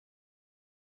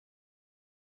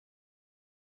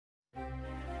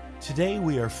Today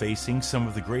we are facing some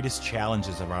of the greatest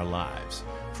challenges of our lives,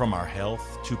 from our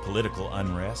health to political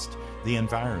unrest, the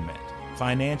environment,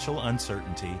 financial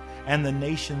uncertainty, and the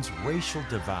nation's racial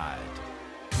divide.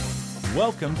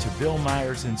 Welcome to Bill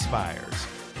Myers Inspires.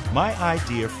 My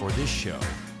idea for this show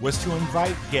was to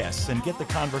invite guests and get the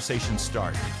conversation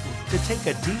started, to take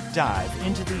a deep dive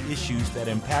into the issues that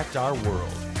impact our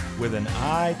world with an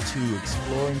eye to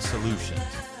exploring solutions.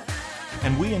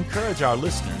 And we encourage our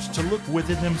listeners to look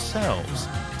within themselves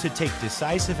to take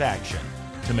decisive action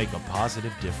to make a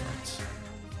positive difference.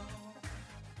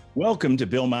 Welcome to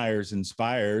Bill Myers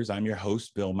Inspires. I'm your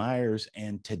host, Bill Myers,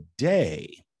 and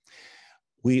today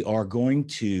we are going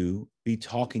to be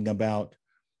talking about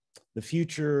the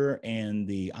future and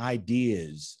the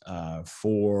ideas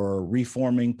for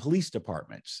reforming police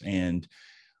departments. And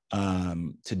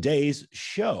today's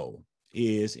show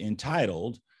is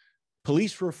entitled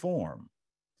Police Reform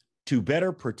to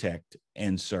Better Protect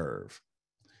and Serve.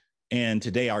 And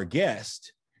today our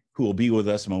guest, who will be with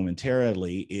us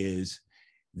momentarily, is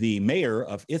the mayor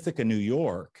of Ithaca, New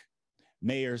York,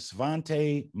 Mayor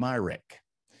Svante Myrick.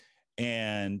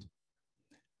 And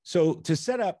so to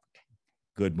set up,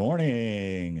 good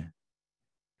morning.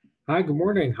 Hi, good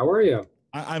morning. How are you?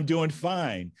 I'm doing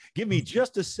fine. Give me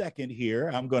just a second here.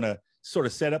 I'm going to sort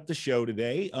of set up the show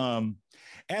today.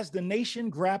 As the nation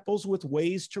grapples with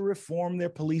ways to reform their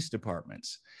police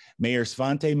departments, Mayor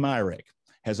Svante Myrick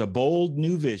has a bold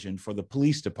new vision for the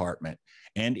police department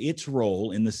and its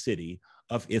role in the city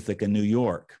of Ithaca, New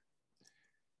York.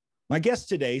 My guest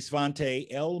today, Svante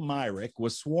L. Myrick,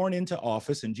 was sworn into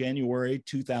office in January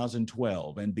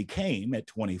 2012 and became, at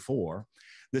 24,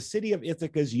 the City of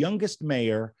Ithaca's youngest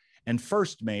mayor and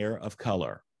first mayor of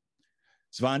color.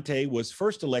 Svante was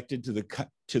first elected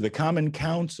to the Common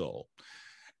Council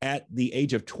at the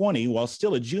age of 20 while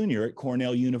still a junior at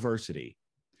Cornell University.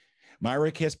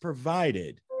 Myrick has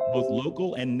provided both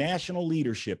local and national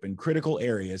leadership in critical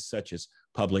areas such as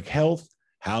public health,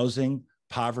 housing,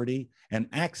 poverty, and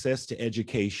access to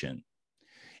education.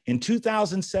 In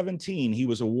 2017, he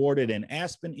was awarded an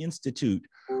Aspen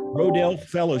Institute-Rodel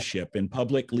Fellowship in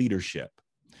public leadership,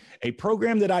 a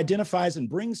program that identifies and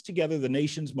brings together the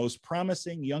nation's most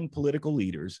promising young political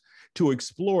leaders to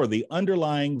explore the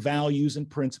underlying values and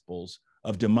principles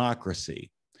of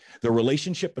democracy, the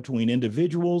relationship between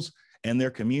individuals and their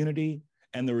community,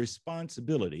 and the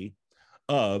responsibility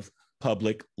of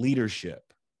public leadership.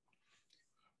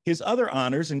 His other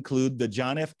honors include the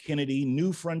John F. Kennedy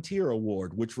New Frontier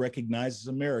Award, which recognizes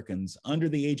Americans under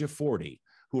the age of 40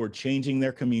 who are changing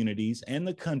their communities and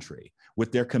the country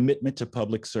with their commitment to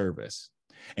public service,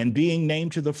 and being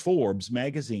named to the Forbes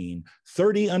magazine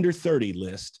 30 Under 30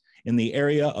 list in the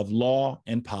area of law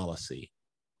and policy.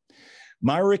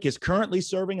 Myrick is currently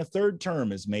serving a third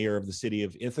term as mayor of the city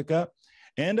of Ithaca,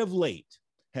 and of late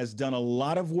has done a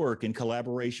lot of work in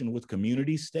collaboration with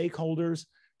community stakeholders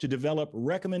to develop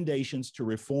recommendations to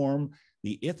reform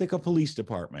the Ithaca Police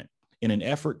Department in an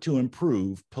effort to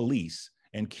improve police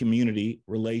and community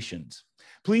relations.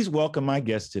 Please welcome my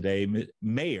guest today,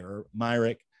 Mayor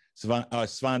Myrick,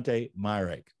 Svante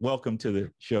Myrick. Welcome to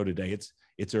the show today.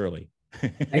 It's early.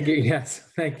 Thank you. Yes,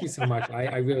 thank you so much.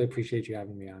 I really appreciate you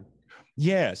having me on.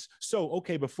 Yes. So,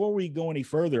 okay, before we go any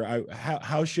further,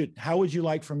 how would you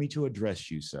like for me to address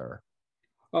you, sir?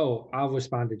 Oh, I'll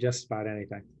respond to just about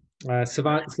anything.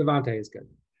 Svante is good.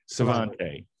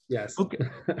 Svante. Yes. Okay.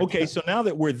 Okay. So now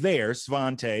that we're there,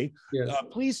 Svante, yes.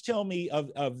 Please tell me of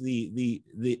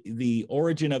the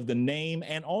origin of the name,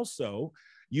 and also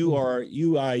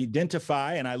you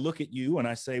identify, and I look at you and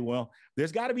I say, well,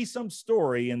 there's got to be some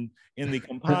story in the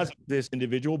composite of this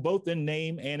individual, both in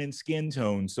name and in skin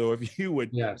tone. So if you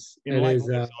would, yes,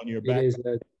 enlighten us on your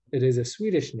background. It is a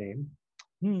Swedish name,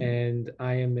 and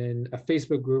I am in a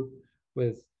Facebook group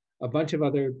with a bunch of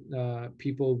other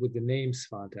people with the name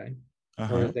Svante.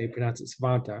 Or they pronounce it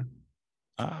Svante.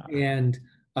 And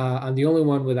I'm the only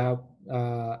one without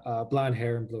blonde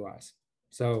hair and blue eyes.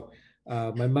 So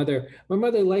my mother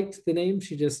liked the name.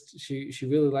 She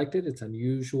really liked it. It's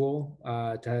unusual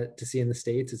to see in the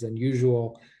States. It's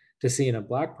unusual to see in a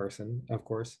Black person, of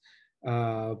course.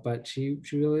 But she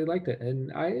really liked it,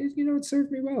 and it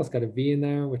served me well. It's got a V in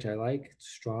there, which I like. It's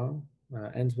strong.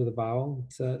 Ends with a vowel.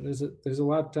 It's, there's a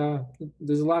lot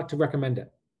to recommend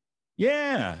it.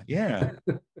 Yeah.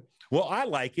 Well, I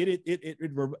like it.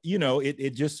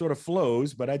 It just sort of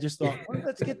flows, but I just thought, well,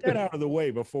 let's get that out of the way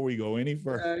before we go any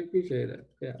further. I appreciate it.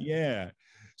 Yeah.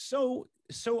 So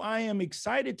I am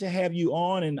excited to have you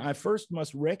on, and I first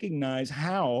must recognize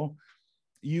how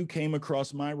you came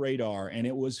across my radar, and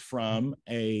it was from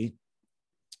a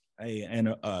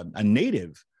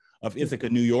native of Ithaca,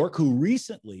 New York, who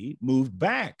recently moved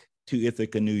back to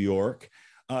Ithaca, New York,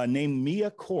 named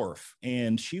Mia Korf.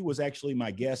 And she was actually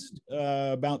my guest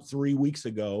about 3 weeks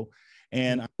ago.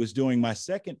 And I was doing my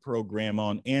second program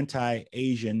on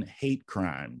anti-Asian hate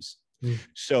crimes.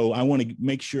 So I want to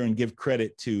make sure and give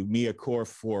credit to Mia Korf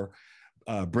for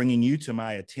bringing you to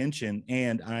my attention.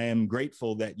 And I am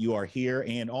grateful that you are here.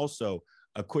 And also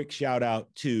a quick shout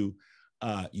out to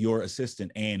your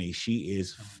assistant, Annie. She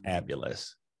is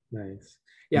fabulous. Nice.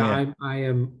 Yeah.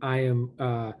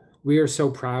 We are so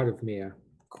proud of Mia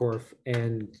Korf,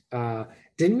 and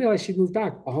didn't realize she moved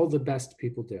back. All the best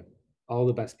people do. All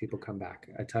the best people come back.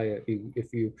 I tell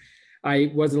you,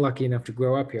 I wasn't lucky enough to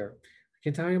grow up here. I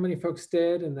can tell you how many folks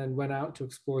did and then went out to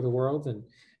explore the world and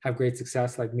have great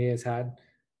success like Mia's had.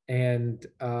 And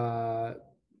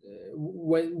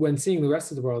when seeing the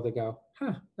rest of the world, they go,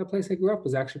 huh, that place I grew up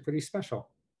was actually pretty special.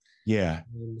 Yeah.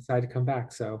 And decide to come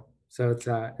back. So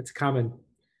it's common.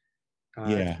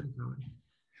 Yeah. It's common.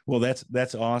 Well,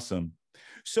 that's awesome.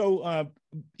 So, I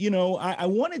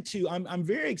wanted to, I'm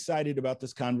very excited about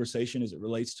this conversation as it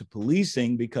relates to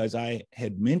policing, because I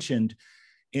had mentioned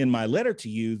in my letter to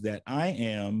you that I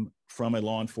am from a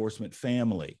law enforcement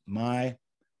family. My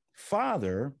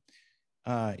father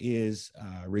is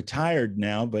retired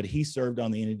now, but he served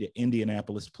on the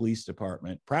Indianapolis Police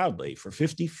Department proudly for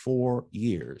 54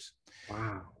 years.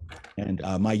 Wow. And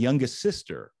my youngest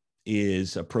sister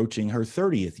is approaching her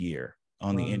 30th year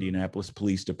on the Indianapolis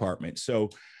Police Department. So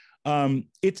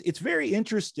it's very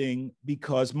interesting,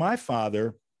 because my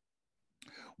father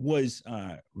was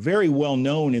very well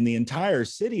known in the entire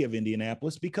city of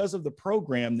Indianapolis because of the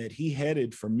program that he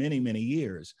headed for many, many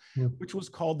years, which was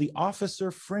called the Officer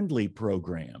Friendly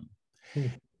Program.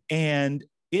 And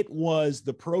it was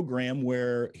the program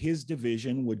where his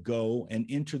division would go and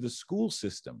enter the school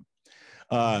system,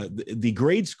 the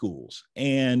grade schools,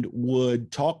 and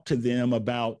would talk to them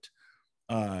about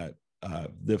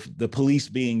the police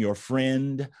being your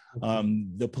friend.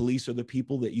 The police are the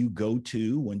people that you go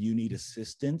to when you need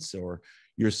assistance or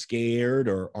you're scared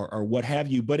or what have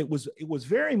you. But it was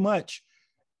very much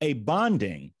a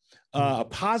bonding, a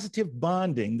positive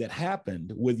bonding that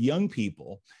happened with young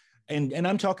people. And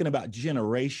I'm talking about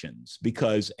generations,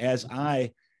 because as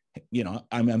I'm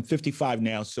 55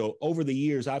 now. So over the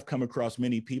years, I've come across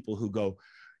many people who go,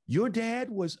 your dad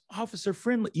was Officer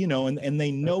Friendly, and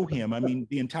they know him. I mean,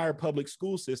 the entire public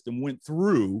school system went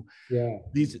through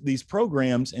these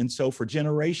programs. And so for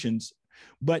generations,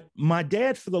 but my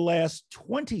dad, for the last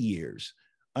 20 years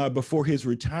before his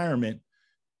retirement,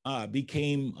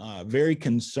 became very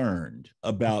concerned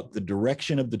about the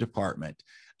direction of the department.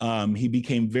 He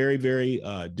became very, very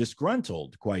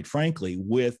disgruntled, quite frankly,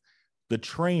 with the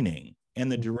training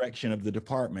and the direction of the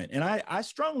department. And I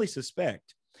strongly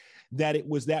suspect that it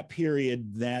was that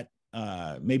period that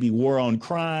maybe war on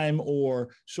crime, or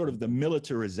sort of the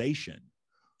militarization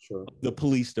of the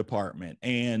police department,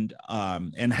 and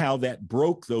how that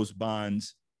broke those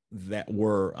bonds that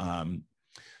were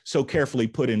so carefully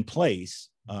put in place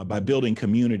by building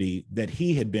community that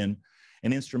he had been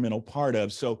an instrumental part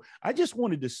of. So I just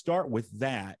wanted to start with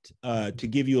that to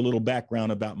give you a little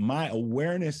background about my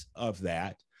awareness of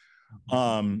that.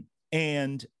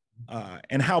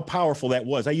 And how powerful that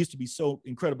was. I used to be so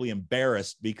incredibly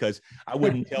embarrassed because I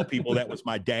wouldn't tell people that was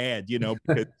my dad,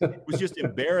 because it was just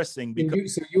embarrassing.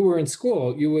 Because so you were in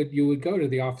school, you would go to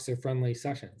the officer friendly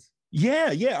sessions.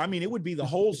 Yeah. I mean, it would be the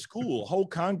whole school,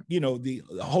 the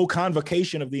whole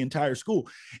convocation of the entire school.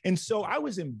 And so I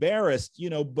was embarrassed,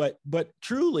 but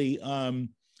truly,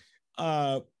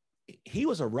 he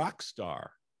was a rock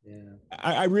star. Yeah.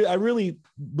 I really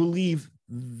believe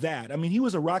that. I mean, he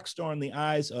was a rock star in the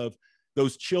eyes of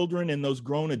those children and those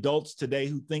grown adults today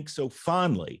who think so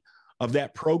fondly of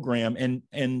that program,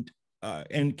 and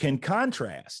can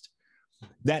contrast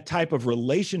that type of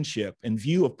relationship and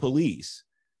view of police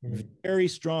very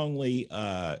strongly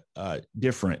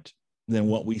different than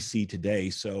what we see today.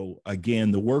 So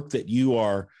again, the work that you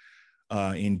are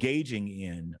engaging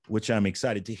in, which I'm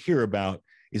excited to hear about,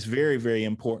 is very, very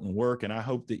important work. And I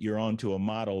hope that you're onto a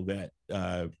model that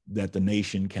the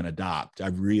nation can adopt. I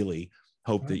really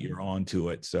hope that you're onto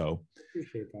it. So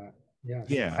appreciate that. Yeah.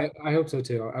 Yeah. I hope so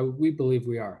too. We believe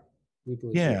we are. We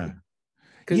believe. Yeah.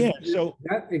 Because so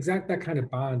that kind of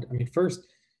bond. I mean, first,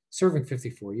 serving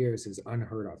 54 years is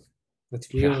unheard of.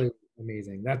 That's really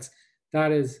amazing.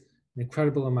 That is an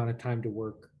incredible amount of time to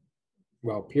work.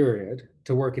 Well, period,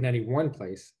 to work in any one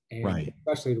place, and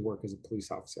especially to work as a police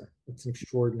officer. It's an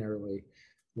extraordinarily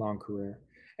long career.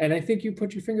 And I think you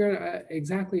put your finger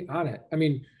exactly on it. I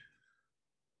mean,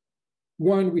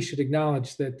 one, we should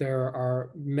acknowledge that there are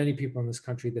many people in this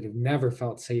country that have never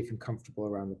felt safe and comfortable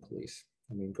around the police.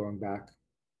 I mean, going back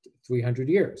 300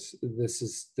 years, this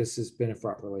has been a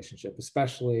fraught relationship,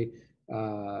 especially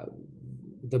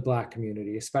the Black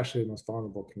community, especially the most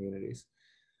vulnerable communities.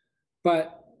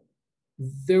 But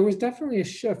there was definitely a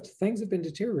shift. Things have been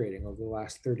deteriorating over the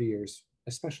last 30 years,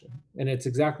 especially. And it's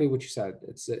exactly what you said.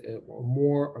 It's a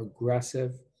more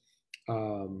aggressive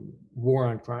war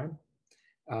on crime,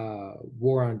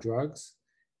 war on drugs,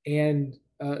 and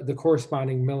the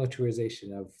corresponding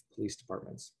militarization of police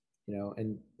departments,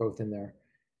 and both in their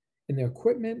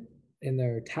equipment, in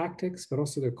their tactics, but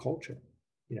also their culture,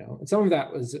 and some of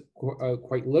that was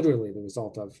quite literally the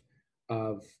result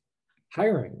of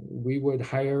hiring. We would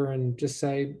hire and just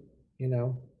say,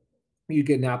 you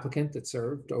get an applicant that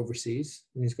served overseas,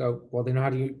 and you just go, well, they know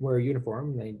how to wear a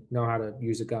uniform, and they know how to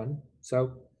use a gun,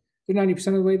 so they're 90%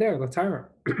 of the way there. Let's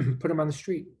hire them, put them on the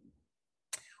street,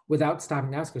 without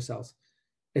stopping to ask ourselves,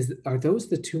 are those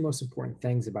the two most important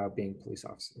things about being police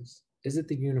officers? Is it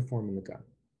the uniform and the gun?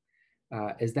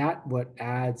 Is that what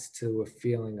adds to a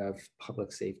feeling of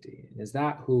public safety? And is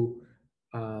that who,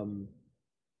 don't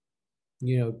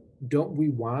we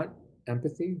want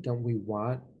empathy? Don't we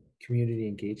want community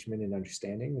engagement and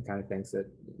understanding, the kind of things that,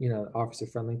 officer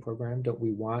friendly program? Don't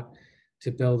we want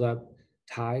to build up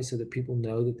ties so that people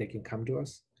know that they can come to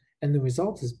us? And the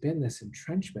result has been this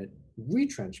retrenchment,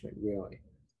 really,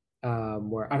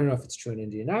 where I don't know if it's true in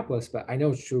Indianapolis, but I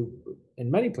know it's true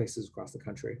in many places across the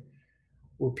country,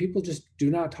 where people just do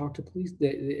not talk to police.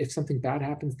 If something bad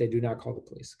happens, they do not call the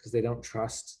police because they don't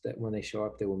trust that when they show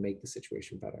up, they will make the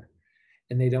situation better.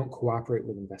 And they don't cooperate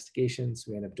with investigations.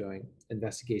 We end up doing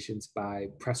investigations by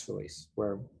press release,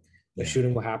 where a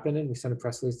shooting will happen and we send a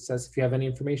press release that says, if you have any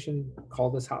information, call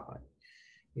this hotline.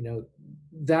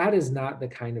 That is not the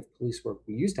kind of police work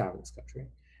we used to have in this country.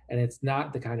 And it's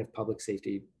not the kind of public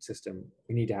safety system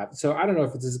we need to have. So I don't know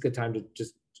if this is a good time to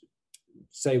just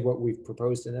say what we've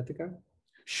proposed in Ithaca.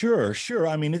 Sure.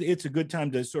 I mean, it's a good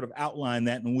time to sort of outline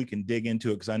that, and we can dig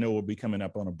into it because I know we'll be coming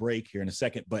up on a break here in a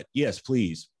second. But yes,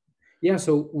 please. Yeah.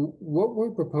 So what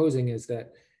we're proposing is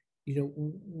that,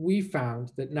 we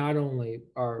found that not only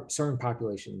are certain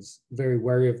populations very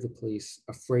wary of the police,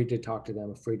 afraid to talk to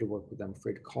them, afraid to work with them,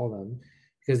 afraid to call them,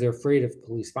 because they're afraid of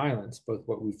police violence, both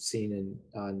what we've seen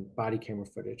on body camera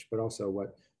footage, but also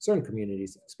what certain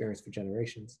communities have experienced for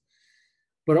generations.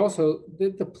 But also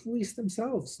the police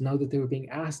themselves know that they were being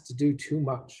asked to do too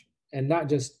much, and not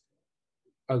just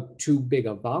too big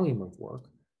a volume of work,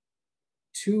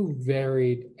 too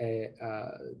varied.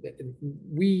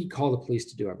 We call the police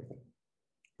to do everything,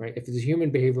 right? If it's a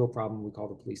human behavioral problem, we call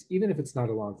the police, even if it's not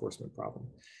a law enforcement problem.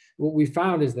 What we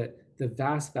found is that the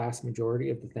vast majority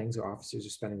of the things our officers are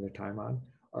spending their time on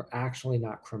are actually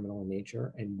not criminal in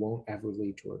nature and won't ever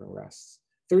lead to an arrest.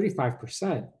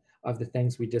 35% of the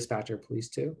things we dispatch our police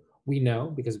to, we know,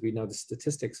 because we know the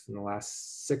statistics from the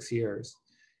last 6 years,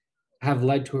 have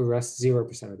led to arrests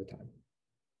 0% of the time,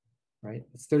 right?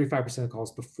 It's 35% of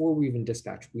calls before we even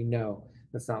dispatch. We know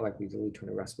that's not likely to lead to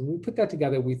an arrest. When we put that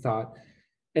together, we thought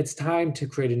it's time to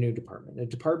create a new department, a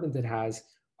department that has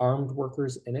armed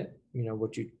workers in it,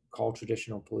 what you call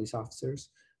traditional police officers,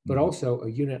 but also a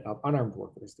unit of unarmed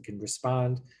workers that can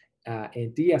respond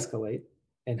and de-escalate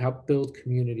and help build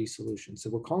community solutions.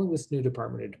 So we're calling this new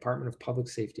department a Department of Public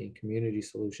Safety and Community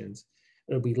Solutions.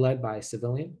 It'll be led by a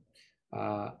civilian.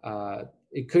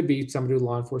 It could be somebody with a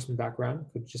law enforcement background,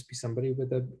 could just be somebody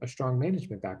with a strong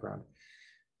management background.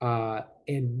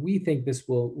 And we think this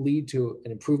will lead to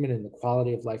an improvement in the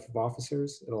quality of life of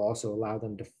officers. It'll also allow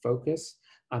them to focus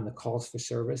on the calls for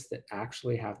service that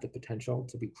actually have the potential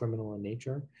to be criminal in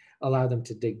nature, allow them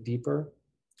to dig deeper,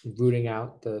 rooting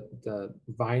out the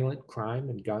violent crime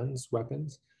and guns,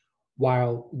 weapons,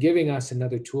 while giving us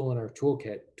another tool in our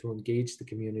toolkit to engage the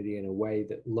community in a way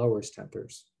that lowers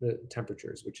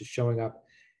temperatures, which is showing up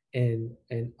in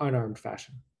an unarmed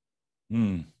fashion.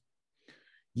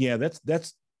 Yeah, that's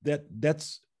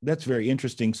very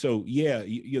interesting. So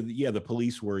the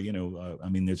police were, I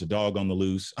mean, there's a dog on the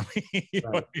loose. I mean,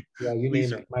 right. Yeah, you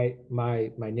name it. My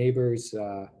neighbors,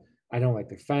 I don't like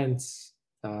their fence.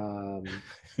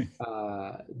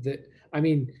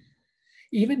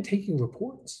 Even taking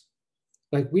reports,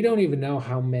 like we don't even know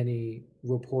how many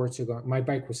reports are going. My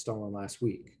bike was stolen last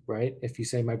week, right? If you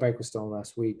say my bike was stolen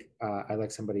last week, I'd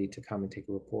like somebody to come and take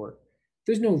a report.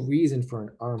 There's no reason for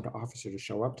an armed officer to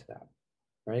show up to that,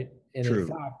 right? And True. In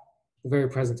fact, the very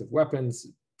presence of weapons,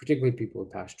 particularly people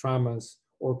with past traumas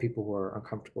or people who are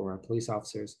uncomfortable around police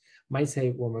officers, might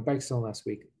say, well, my bike's stolen last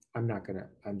week. I'm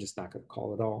just not gonna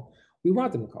call at all. We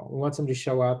want them to call. We want somebody to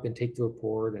show up and take the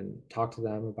report and talk to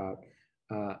them about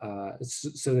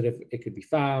so that if it could be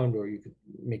found or you could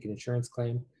make an insurance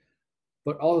claim.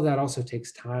 But all of that also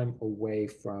takes time away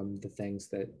from the things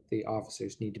that the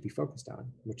officers need to be focused on,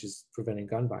 which is preventing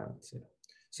gun violence.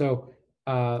 So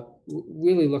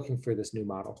really looking for this new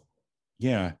model.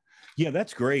 Yeah,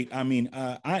 that's great. I mean,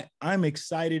 I'm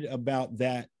excited about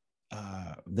that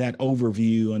that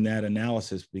overview and that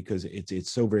analysis because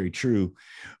it's so very true.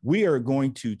 We are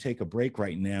going to take a break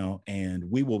right now, and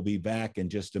we will be back in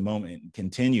just a moment and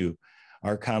continue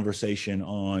our conversation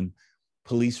on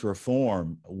police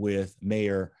reform with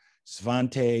Mayor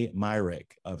Svante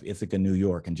Myrick of Ithaca, New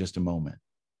York, in just a moment.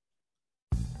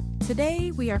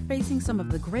 Today, we are facing some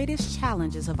of the greatest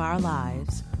challenges of our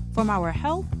lives, from our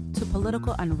health to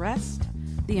political unrest,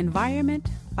 the environment,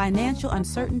 financial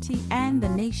uncertainty, and the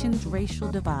nation's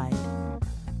racial divide.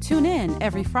 Tune in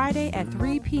every Friday at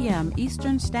 3 p.m.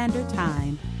 Eastern Standard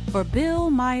Time for Bill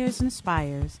Myers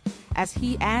Inspires, as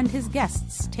he and his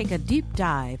guests take a deep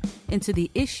dive into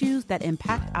the issues that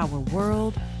impact our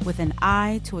world with an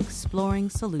eye to exploring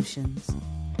solutions.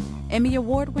 Emmy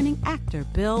Award-winning actor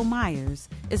Bill Myers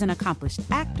is an accomplished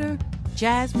actor,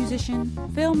 jazz musician,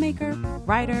 filmmaker,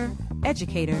 writer,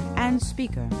 educator, and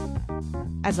speaker.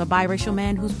 As a biracial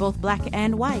man who's both black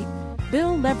and white,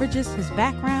 Bill leverages his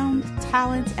background,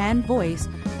 talents, and voice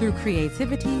through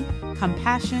creativity,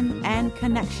 compassion, and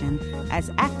connection as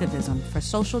activism for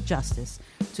social justice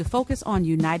to focus on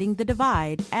uniting the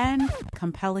divide and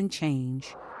compelling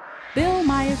change. Bill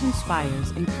Myers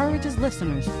Inspires encourages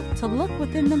listeners to look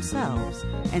within themselves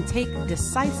and take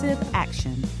decisive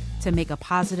action to make a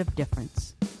positive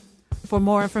difference. For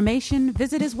more information,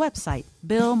 visit his website,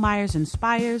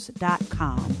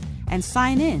 billmyersinspires.com, and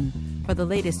sign in for the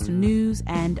latest news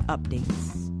and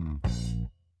updates.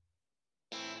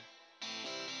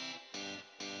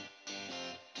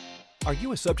 Are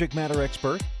you a subject matter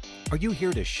expert? Are you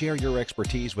here to share your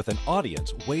expertise with an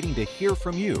audience waiting to hear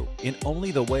from you in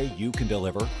only the way you can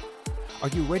deliver? Are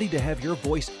you ready to have your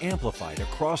voice amplified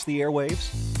across the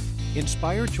airwaves?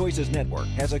 Inspired Choices Network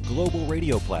has a global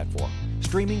radio platform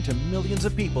streaming to millions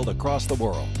of people across the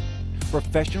world.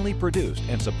 Professionally produced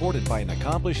and supported by an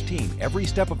accomplished team every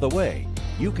step of the way,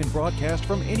 you can broadcast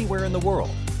from anywhere in the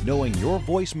world, knowing your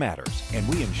voice matters, and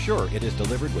we ensure it is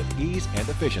delivered with ease and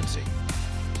efficiency.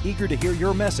 Eager to hear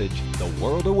your message, the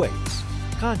world awaits.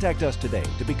 Contact us today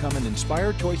to become an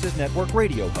Inspired Choices Network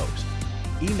radio host.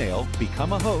 Email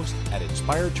become a host at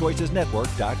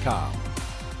inspiredchoicesnetwork.com.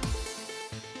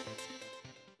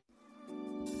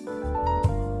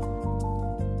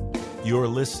 You're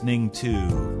listening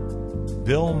to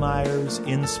Bill Myers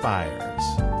Inspires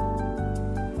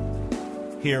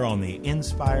here on the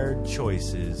Inspired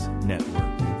Choices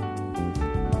Network.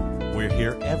 We're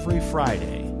here every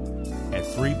Friday at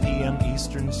 3 p.m.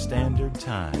 Eastern Standard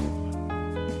Time.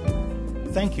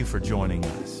 Thank you for joining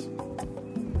us.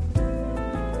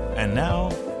 And now,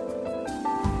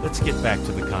 let's get back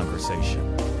to the conversation.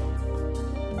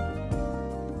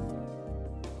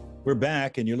 We're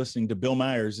back, and you're listening to Bill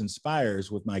Myers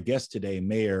Inspires with my guest today,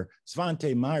 Mayor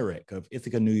Svante Myrick of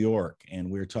Ithaca, New York, and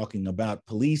we're talking about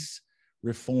police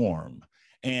reform.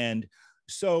 And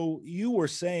so you were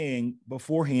saying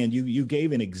beforehand, you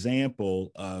gave an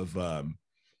example of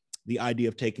the idea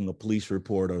of taking a police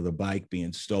report or the bike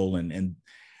being stolen, and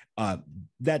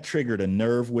that triggered a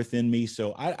nerve within me.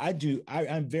 So I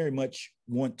very much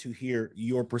want to hear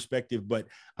your perspective, but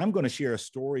I'm going to share a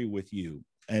story with you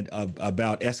and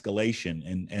about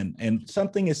escalation and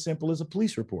something as simple as a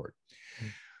police report.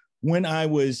 When I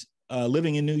was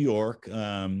living in New York,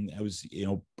 I was,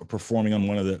 performing on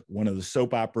one of the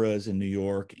soap operas in New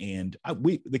York, and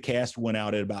the cast went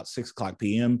out at about 6:00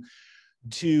 p.m.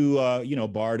 to a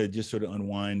bar to just sort of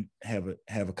unwind, have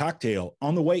a cocktail.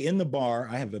 On the way in the bar,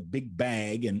 I have a big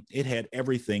bag, and it had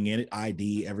everything in it,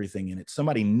 ID, everything in it.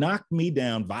 Somebody knocked me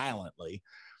down violently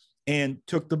and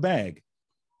took the bag.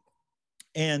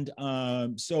 And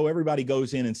so everybody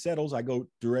goes in and settles. I go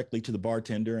directly to the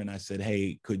bartender and I said,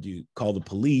 "Hey, could you call the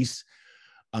police?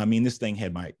 I mean, this thing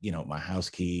had my house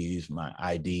keys, my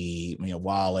ID,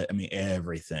 wallet,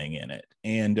 everything in it."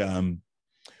 And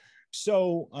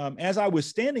so as I was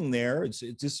standing there, it's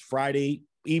this Friday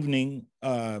evening,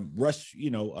 rush,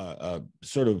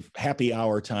 sort of happy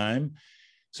hour time.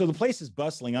 So the place is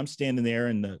bustling. I'm standing there,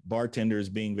 and the bartender is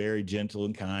being very gentle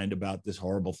and kind about this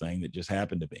horrible thing that just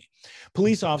happened to me.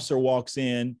 Police officer walks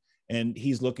in, and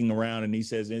he's looking around, and he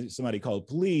says, "Somebody called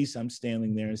police." I'm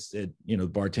standing there and said, the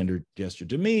bartender gestured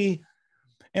to me.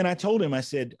 And I told him, I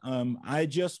said, I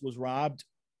just was robbed,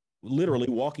 literally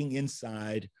walking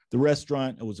inside the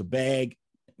restaurant. It was a bag,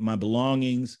 my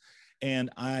belongings, and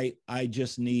I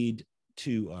just need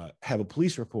to have a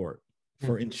police report.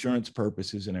 for insurance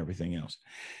purposes and everything else.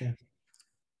 Yeah.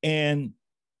 And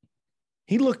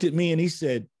he looked at me and he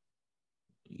said,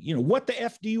 you know, what the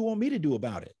F do you want me to do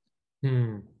about it?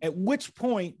 At which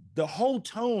point the whole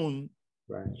tone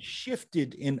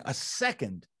shifted in a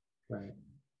second. Right.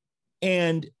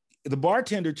 And the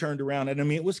bartender turned around, and I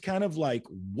mean, it was kind of like,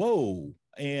 whoa.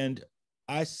 And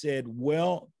I said,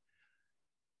 well,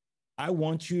 I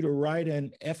want you to write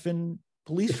an effing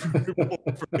police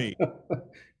report for me.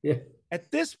 Yeah.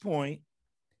 At this point,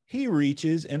 he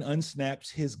reaches and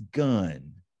unsnaps his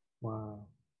gun. Wow.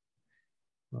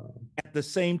 At the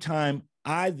same time,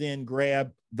 I then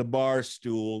grab the bar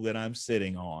stool that I'm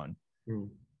sitting on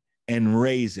and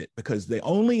raise it, because the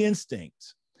only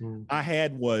instinct I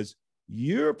had was,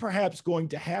 you're perhaps going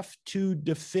to have to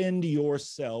defend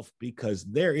yourself because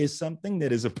there is something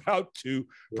that is about to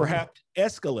perhaps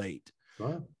escalate.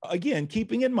 Again,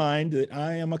 keeping in mind that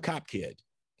I am a cop kid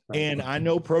and I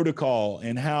know protocol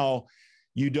and how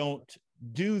you don't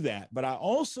do that. But I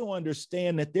also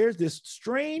understand that there's this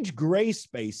strange gray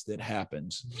space that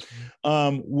happens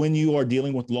when you are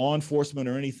dealing with law enforcement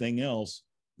or anything else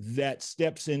that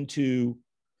steps into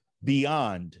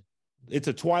beyond. It's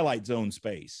a twilight zone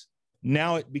space.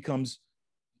 Now it becomes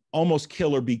almost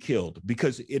kill or be killed,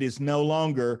 because it is no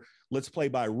longer let's play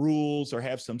by rules or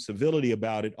have some civility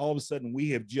about it. All of a sudden, we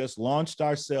have just launched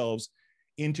ourselves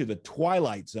into the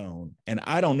twilight zone. And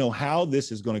I don't know how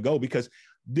this is going to go, because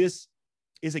this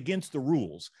is against the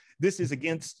rules. This is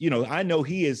against, you know, I know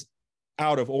he is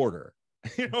out of order.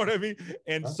 You know what I mean?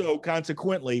 And so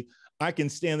consequently, I can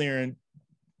stand there and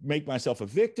make myself a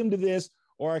victim to this,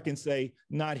 or I can say,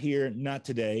 not here, not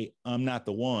today, I'm not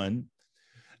the one.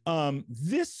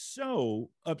 This so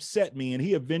upset me, and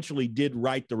he eventually did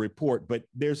write the report, but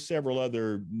there's several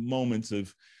other moments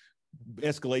of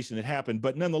escalation that happened.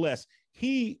 But nonetheless,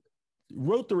 he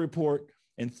wrote the report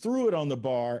and threw it on the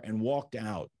bar and walked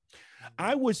out.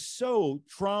 I was so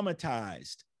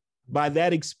traumatized by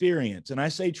that experience, and I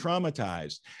say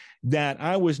traumatized, that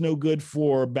I was no good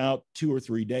for about 2 or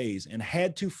 3 days and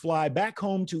had to fly back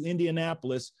home to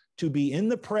Indianapolis to be in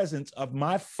the presence of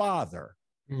my father,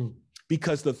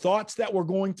 because the thoughts that were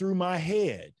going through my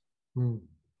head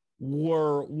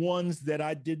were ones that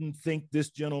I didn't think this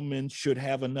gentleman should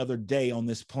have another day on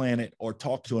this planet or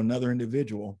talk to another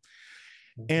individual.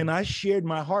 And I shared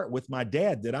my heart with my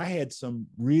dad that I had some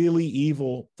really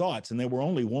evil thoughts, and there were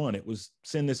only one. It was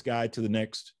send this guy to the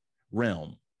next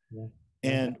realm.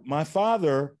 And my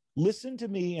father listened to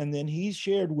me, and then he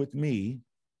shared with me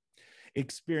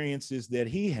experiences that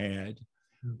he had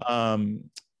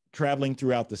traveling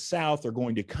throughout the South or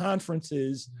going to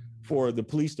conferences for the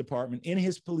police department in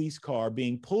his police car,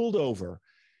 being pulled over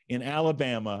in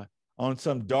Alabama on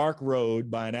some dark road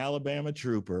by an Alabama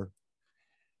trooper,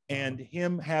 and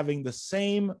him having the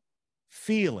same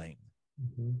feeling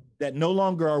that no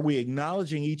longer are we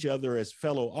acknowledging each other as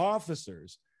fellow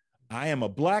officers. I am a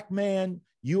black man,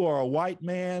 you are a white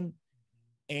man,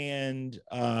 and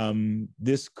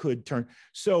this could turn.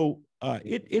 So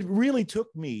it really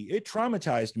took me, it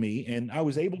traumatized me, and I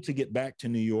was able to get back to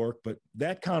New York, but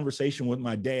that conversation with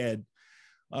my dad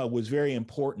was very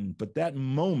important. But that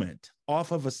moment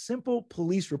off of a simple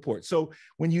police report. So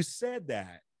when you said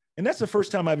that, and that's the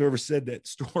first time I've ever said that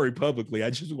story publicly, I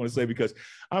just want to say, because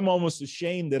I'm almost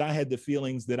ashamed that I had the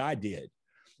feelings that I did.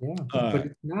 Yeah, but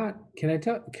it's not, can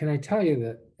I tell you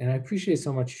that, and I appreciate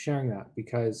so much sharing that,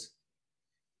 because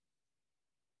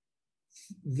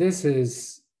this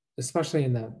is, especially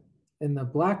in the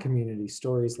Black community,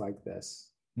 stories like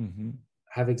this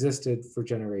have existed for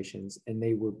generations, and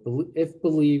they were, if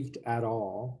believed at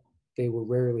all, they were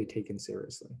rarely taken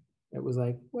seriously. It was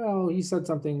like, well, he said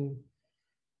something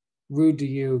rude to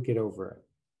you, get over it.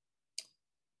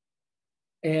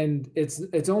 And it's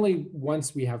only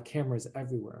once we have cameras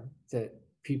everywhere that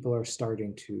people are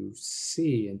starting to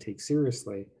see and take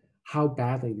seriously how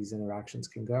badly these interactions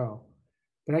can go.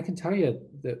 But I can tell you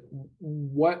that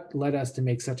what led us to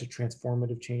make such a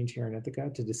transformative change here in Ithaca,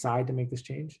 to decide to make this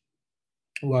change,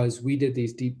 was we did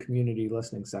these deep community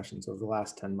listening sessions over the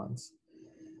last 10 months.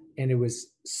 And it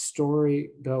was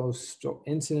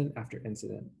incident after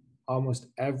incident. Almost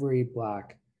every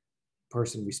Black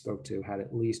person we spoke to had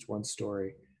at least one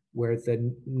story where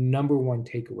the number one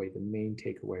takeaway, the main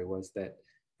takeaway, was that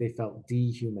they felt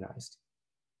dehumanized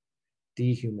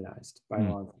by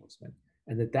law enforcement.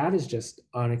 And that is just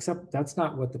unacceptable. That's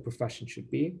not what the profession should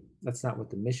be. That's not what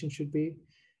the mission should be.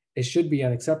 It should be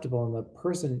unacceptable. And the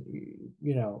person,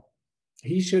 you know,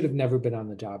 he should have never been on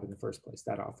the job in the first place,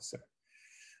 that officer.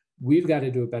 We've got to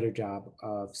do a better job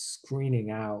of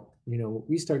screening out, you know, what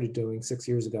we started doing 6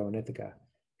 years ago in Ithaca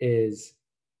is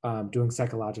doing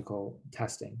psychological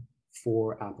testing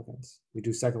for applicants. We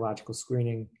do psychological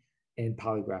screening and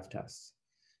polygraph tests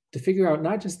to figure out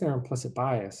not just their implicit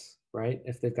bias, right?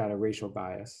 If they've got a racial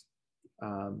bias,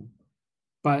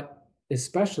 but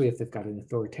especially if they've got an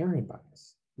authoritarian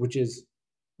bias, which is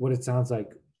what it sounds like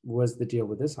was the deal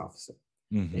with this officer.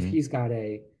 Mm-hmm. If he's got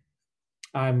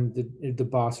I'm the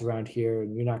boss around here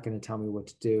and you're not going to tell me what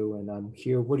to do and I'm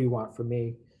here, what do you want from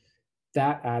me?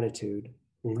 That attitude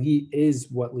is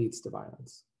what leads to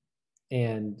violence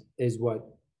and is what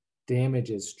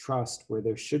damages trust where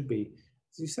there should be.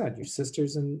 As you said, your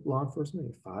sister's in law enforcement,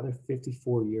 your father,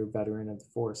 54-year veteran of the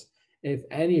force. If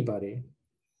anybody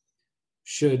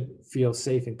should feel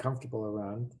safe and comfortable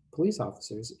around police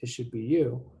officers, it should be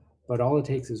you. But all it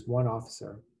takes is one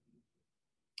officer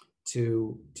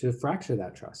to fracture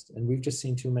that trust. And we've just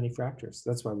seen too many fractures.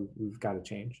 That's why we've got to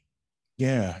change.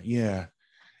 Yeah.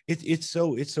 It's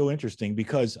so interesting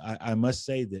because I must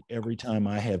say that every time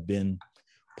I have been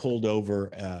pulled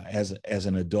over as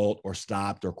an adult or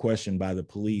stopped or questioned by the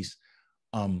police,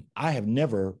 I have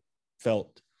never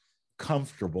felt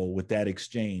comfortable with that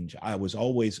exchange. I was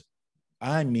always,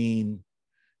 on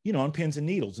pins and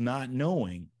needles, not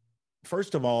knowing.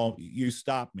 First of all, you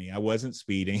stopped me. I wasn't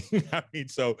speeding.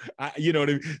 So you know what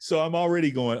I mean? So I'm already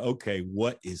going, okay,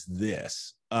 what is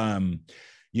this?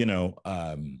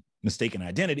 Mistaken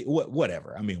identity,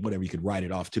 whatever. Whatever you could write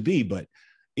it off to be, but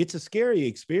it's a scary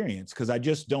experience because I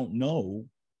just don't know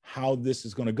how this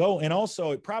is going to go. And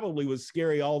also it probably was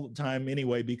scary all the time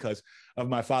anyway, because of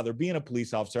my father being a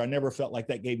police officer. I never felt like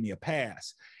that gave me a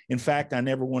pass. In fact, I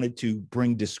never wanted to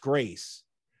bring disgrace,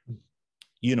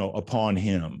 upon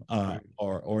him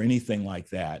or anything like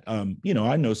that. I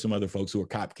know some other folks who are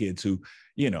cop kids who,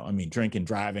 drink and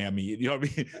driving.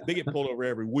 They get pulled over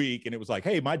every week and it was like,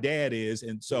 hey, my dad is.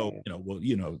 And so,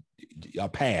 a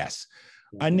pass.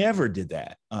 I never did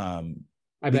that.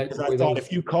 I bet I thought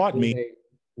if you caught me.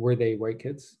 Were they white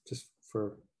kids, just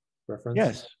for reference?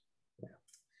 Yes. Yeah.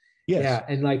 Yes. Yeah.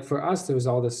 And like for us, there was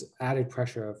all this added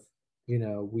pressure of,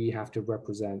 we have to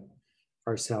represent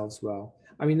ourselves well.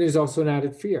 There's also an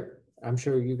added fear. I'm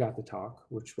sure you got the talk,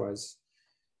 which was,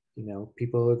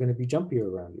 people are going to be jumpier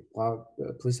around you.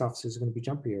 Police officers are going to be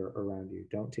jumpier around you.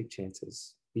 Don't take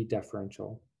chances. Be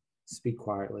deferential. Speak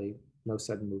quietly. No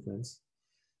sudden movements.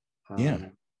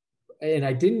 And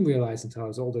I didn't realize until I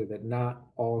was older that not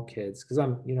all kids, because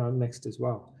I'm mixed as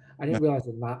well. I didn't realize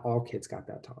that not all kids got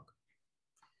that talk.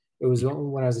 It was only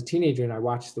when I was a teenager and I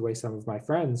watched the way some of my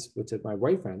friends, my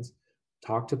white friends,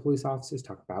 talk to police officers,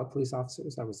 talk about police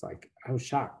officers. I was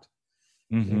shocked.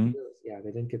 Mm-hmm.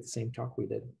 They didn't get the same talk we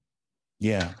did.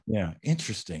 Yeah.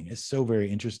 Interesting. It's so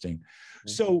very interesting.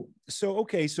 So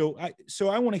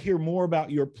I want to hear more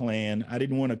about your plan. I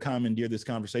didn't want to commandeer this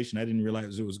conversation. I didn't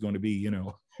realize it was going to be,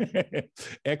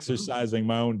 exercising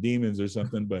my own demons or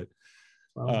something, but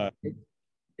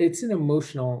it's an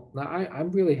emotional,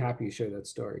 I'm really happy you shared that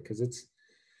story because this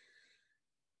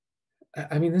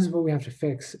is what we have to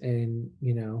fix. And,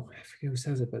 I forget who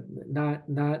says it, but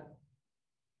not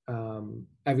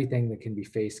everything that can be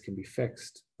faced can be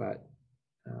fixed, but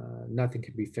nothing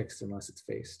can be fixed unless it's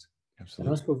faced. Absolutely.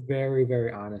 And let's be very,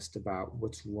 very honest about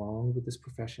what's wrong with this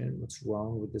profession, what's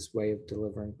wrong with this way of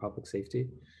delivering public safety.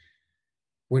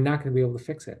 We're not going to be able to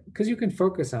fix it because you can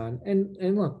focus on,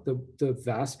 and look, the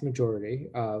vast majority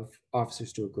of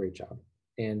officers do a great job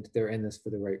and they're in this for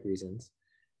the right reasons.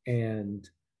 And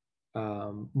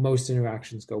most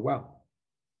interactions go well.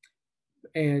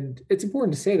 And it's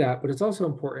important to say that, but it's also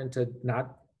important to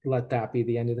not let that be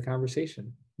the end of the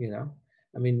conversation.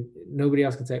 Nobody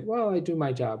else can say, well, I do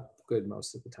my job good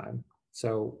most of the time.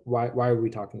 So why are we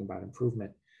talking about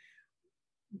improvement?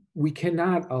 We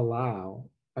cannot allow,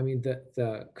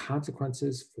 the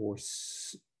consequences for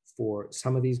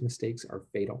some of these mistakes are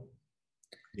fatal.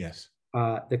 Yes.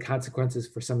 The consequences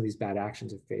for some of these bad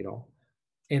actions are fatal.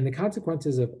 And the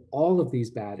consequences of all of these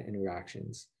bad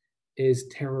interactions is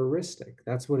terroristic.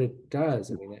 That's what it does.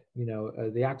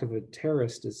 The act of a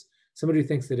terrorist is somebody who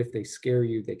thinks that if they scare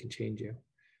you, they can change you.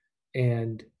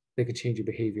 And they can change your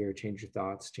behavior, change your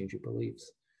thoughts, change your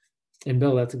beliefs. And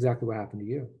Bill, that's exactly what happened to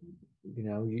you.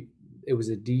 It was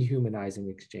a dehumanizing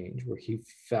exchange where he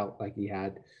felt like he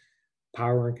had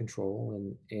power and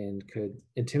control and could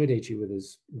intimidate you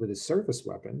with his service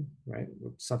weapon, right?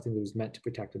 Something that was meant to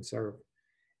protect and serve.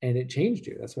 And it changed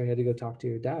you. That's why you had to go talk to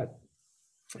your dad.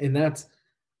 And that's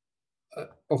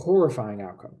a horrifying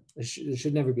outcome. It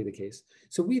should never be the case.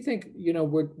 So we think,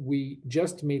 we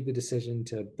just made the decision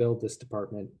to build this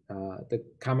department. The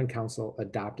Common Council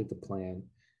adopted the plan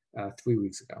 3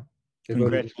 weeks ago.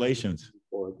 Congratulations.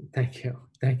 Thank you.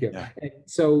 Yeah. And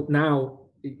so now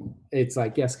it's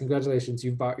like, yes, congratulations,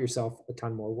 you've bought yourself a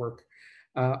ton more work.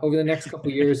 Over the next couple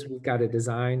of years, we've got to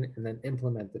design and then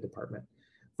implement the department,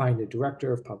 find a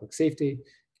director of public safety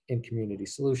and community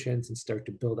solutions, and start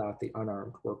to build out the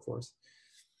unarmed workforce.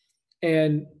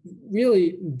 And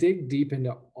really dig deep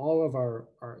into all of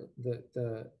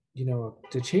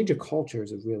to change a culture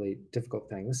is a really difficult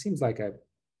thing. This seems like a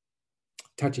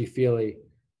touchy-feely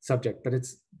subject, but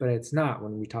it's not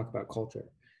when we talk about culture.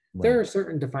 Right. There are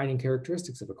certain defining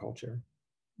characteristics of a culture.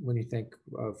 When you think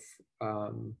of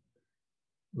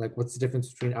like, what's the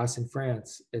difference between us and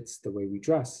France? It's the way we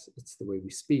dress, it's the way we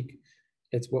speak,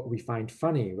 it's what we find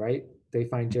funny, right? They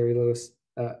find Jerry Lewis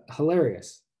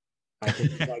hilarious. I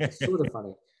think like sort of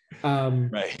funny.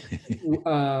 Right.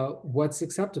 What's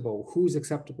acceptable? Who's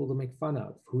acceptable to make fun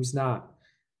of? Who's not?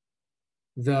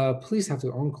 The police have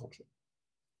their own culture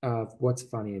of what's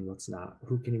funny and what's not.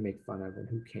 Who can you make fun of and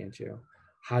who can't you?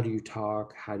 How do you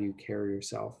talk? How do you carry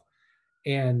yourself?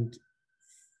 And,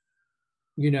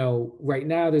 right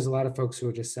now there's a lot of folks who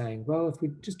are just saying, well, if we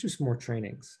just do some more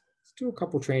trainings, let's do a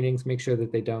couple trainings, make sure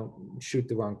that they don't shoot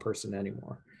the wrong person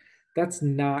anymore. That's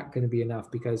not going to be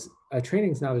enough, because a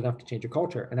training is not enough to change a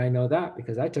culture. And I know that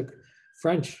because I took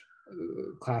French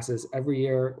classes every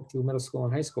year through middle school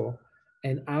and high school,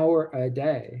 an hour a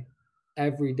day,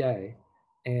 every day.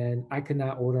 And I could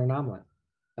not order an omelet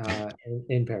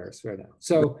in Paris right now.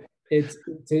 So it's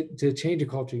to change a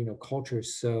culture, culture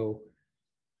is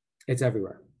it's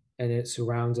everywhere and it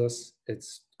surrounds us.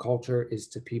 Its culture is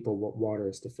to people what water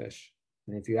is to fish.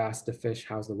 And if you ask the fish,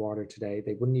 how's the water today?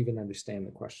 They wouldn't even understand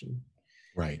the question.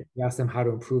 Right. If you ask them how to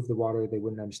improve the water, they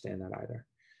wouldn't understand that either.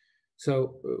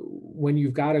 So when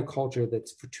you've got a culture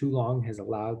that's for too long has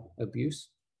allowed abuse,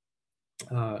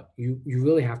 you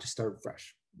really have to start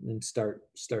fresh and start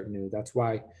new. That's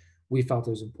why we felt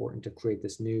it was important to create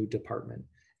this new department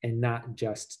and not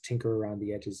just tinker around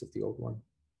the edges of the old one.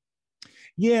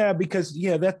 Yeah, because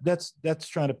that's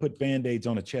trying to put Band-Aids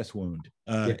on a chest wound,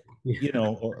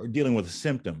 or dealing with a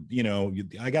symptom.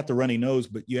 I got the runny nose,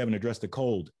 but you haven't addressed the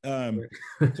cold. So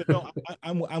no,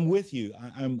 I'm with you.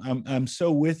 I'm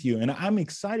so with you, and I'm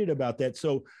excited about that.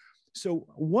 So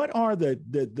what are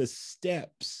the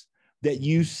steps that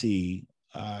you see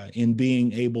in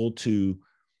being able to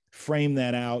frame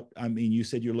that out? I mean, you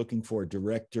said you're looking for a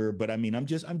director, but I mean, I'm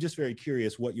just very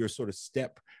curious what your sort of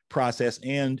step process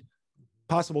and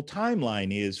possible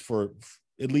timeline is for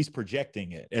at least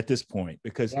projecting it at this point,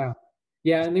 because and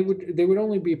they would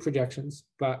only be projections,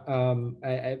 but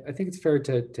I think it's fair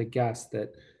to guess that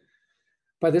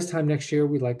by this time next year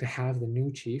we'd like to have the new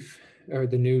chief or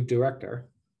the new director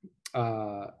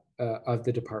of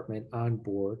the department on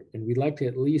board, and we'd like to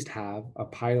at least have a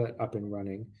pilot up and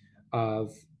running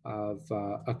of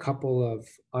a couple of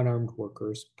unarmed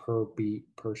workers per beat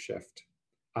per shift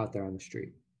out there on the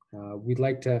street. We'd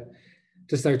like to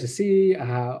start to see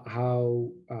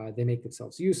how they make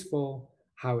themselves useful,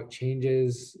 how it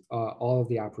changes all of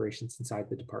the operations inside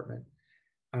the department.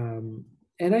 And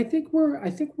I think we're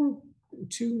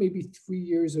 2, maybe 3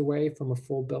 years away from a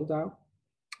full build out.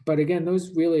 But again,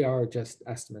 those really are just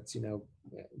estimates,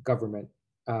 government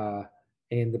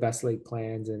and the best laid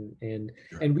plans. And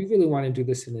we really want to do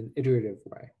this in an iterative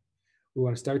way. We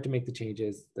want to start to make the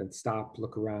changes, then stop,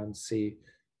 look around, see,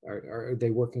 are they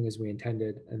working as we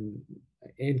intended,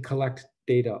 and collect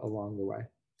data along the way.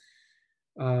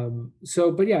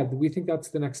 But yeah, we think that's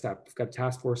the next step. We've got a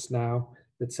task force now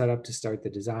that's set up to start the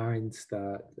designs,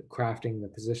 the crafting the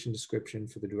position description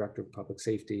for the director of public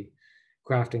safety,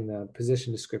 crafting the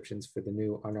position descriptions for the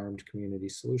new unarmed community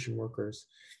solution workers,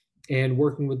 and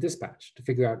working with dispatch to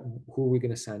figure out who are we going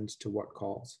to send to what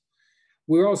calls.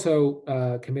 We're also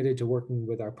committed to working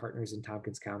with our partners in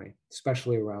Tompkins County,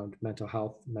 especially around mental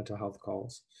health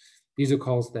calls. These are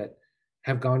calls that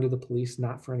have gone to the police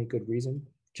not for any good reason,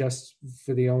 just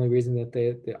for the only reason that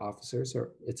the officers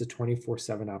are, it's a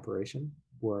 24/7 operation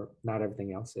where not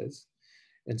everything else is.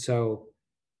 And so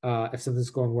if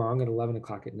something's going wrong at 11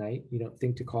 o'clock at night, you don't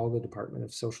think to call the Department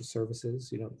of Social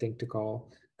Services. You don't think to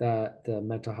call the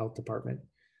mental health department.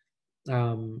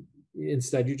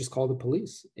 Instead, you just call the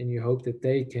police and you hope that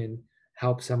they can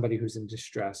help somebody who's in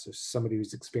distress or somebody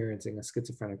who's experiencing a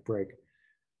schizophrenic break.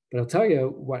 But I'll tell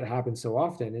you what happens so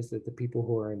often is that the people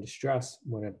who are in distress,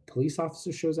 when a police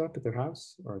officer shows up at their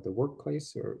house or their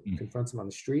workplace or confronts them on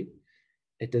the street,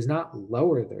 it does not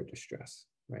lower their distress,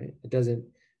 right? It doesn't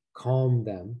calm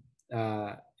them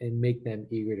and make them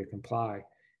eager to comply.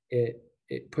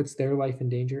 It puts their life in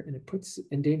danger, and it puts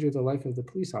in danger the life of the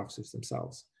police officers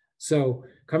themselves. So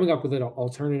coming up with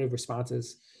alternative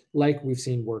responses, like we've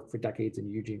seen work for decades in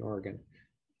Eugene, Oregon,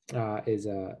 is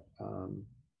a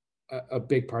a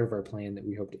big part of our plan that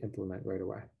we hope to implement right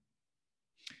away.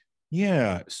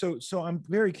 Yeah. So I'm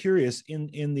very curious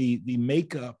in the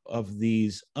makeup of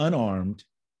these unarmed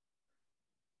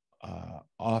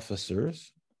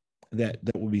officers that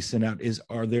will be sent out.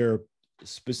 Are there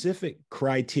specific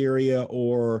criteria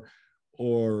or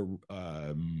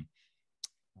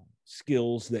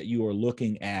skills that you are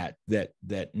looking at that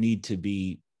need to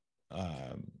be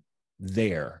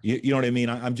there? You know what I mean?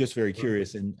 I'm just very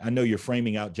curious, and I know you're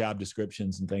framing out job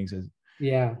descriptions and things.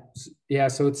 Yeah.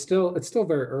 So it's still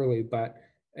very early, but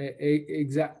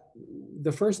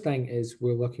the first thing is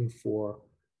we're looking for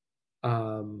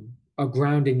a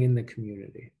grounding in the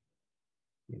community.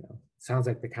 Sounds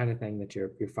like the kind of thing that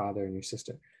your father and your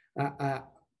sister.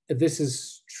 This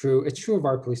is true. It's true of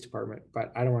our police department,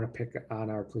 but I don't want to pick on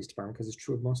our police department because it's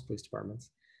true of most police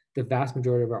departments. The vast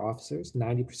majority of our officers,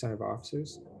 90% of our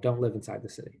officers, don't live inside the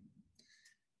city.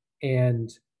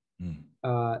 And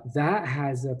that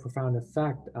has a profound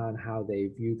effect on how they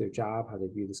view their job, how they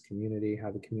view this community,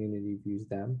 how the community views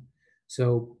them.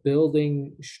 So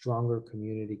building stronger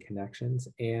community connections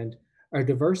and a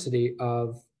diversity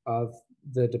of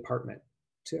the department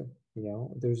too.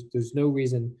 There's no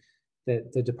reason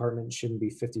that the department shouldn't be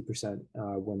 50%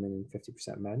 women and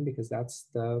 50% men, because that's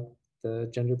the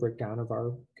gender breakdown of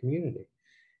our community.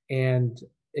 And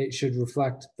it should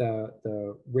reflect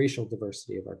the racial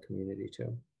diversity of our community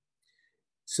too.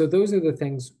 So those are the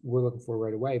things we're looking for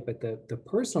right away. But the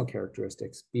personal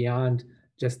characteristics beyond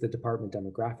just the department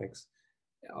demographics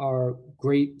are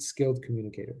great skilled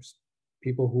communicators,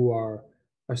 people who are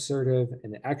assertive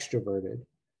and extroverted,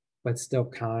 but still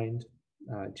kind,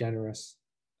 generous,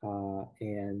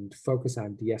 and focus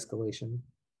on de-escalation,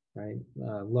 right?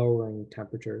 Lowering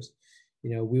temperatures.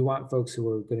 We want folks who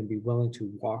are going to be willing to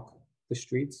walk the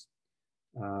streets,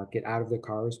 get out of their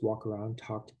cars, walk around,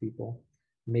 talk to people,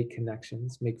 make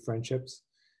connections, make friendships,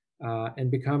 and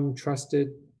become trusted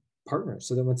partners.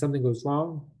 So that when something goes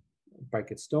wrong, a bike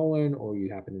gets stolen, or you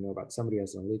happen to know about somebody who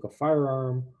has an illegal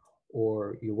firearm,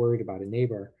 or you're worried about a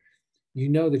neighbor, you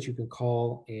know that you can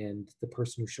call, and the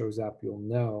person who shows up, you'll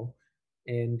know,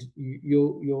 and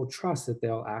you'll trust that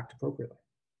they'll act appropriately.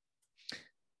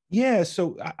 Yeah,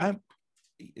 so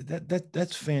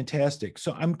that's fantastic.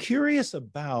 So I'm curious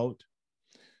about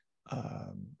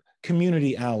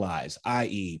community allies,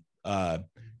 i.e.,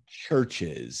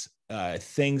 churches,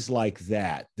 things like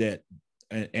that,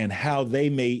 and how they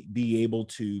may be able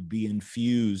to be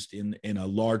infused in a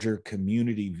larger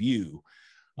community view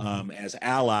as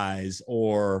allies,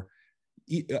 or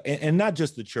and not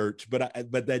just the church, but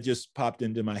that just popped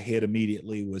into my head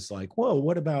immediately, was like, whoa,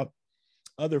 what about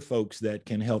other folks that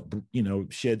can help,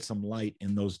 shed some light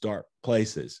in those dark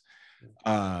places?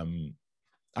 I'm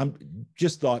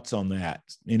just thoughts on that.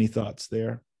 Any thoughts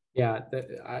there? Yeah,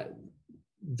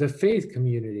 the faith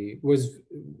community was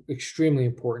extremely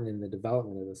important in the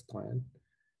development of this plan,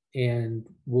 and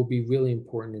will be really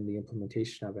important in the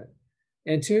implementation of it.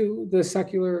 And two, the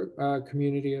secular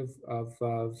community of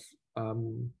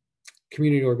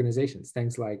community organizations,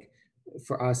 things like,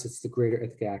 for us, it's the Greater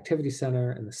Ithaca Activity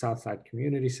Center and the Southside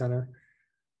Community Center,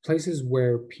 places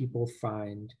where people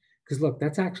find, because look,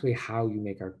 that's actually how you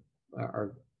make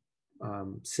our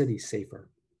city safer,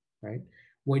 right?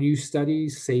 When you study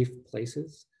safe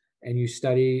places and you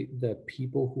study the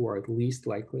people who are least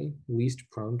likely, least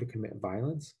prone to commit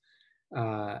violence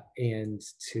and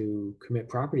to commit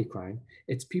property crime,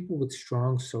 it's people with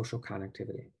strong social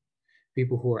connectivity,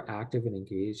 people who are active and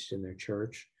engaged in their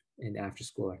church, in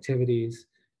after-school activities,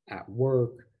 at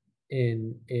work,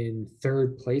 in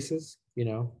third places,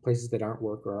 places that aren't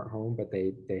work or aren't home, but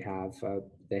they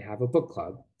have a book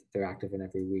club that they're active in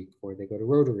every week, or they go to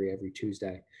Rotary every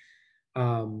Tuesday.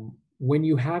 When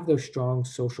you have those strong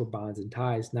social bonds and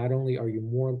ties, not only are you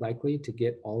more likely to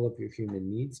get all of your human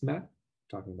needs met,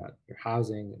 talking about your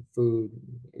housing and food,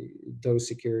 those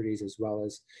securities, as well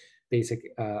as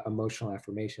basic emotional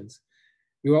affirmations,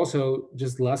 you're also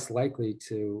just less likely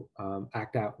to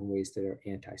act out in ways that are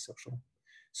antisocial.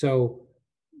 So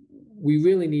we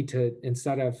really need to,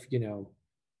 instead of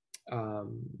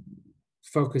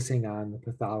focusing on the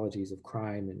pathologies of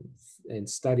crime and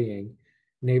studying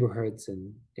neighborhoods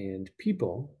and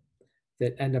people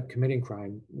that end up committing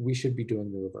crime, we should be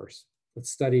doing the reverse. Let's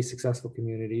study successful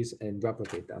communities and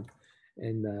replicate them.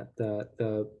 And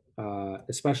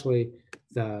especially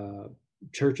the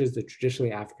churches, the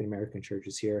traditionally African-American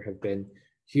churches here, have been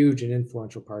huge and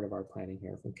influential part of our planning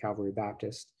here, from Calvary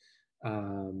Baptist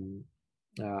on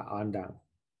down.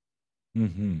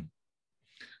 Mm-hmm.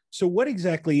 So what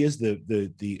exactly is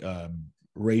the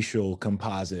racial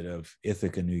composite of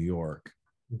Ithaca, New York?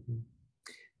 Mm-hmm.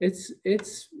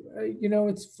 It's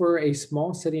for a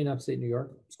small city in upstate New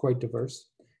York. It's quite diverse.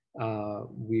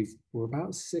 We're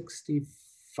about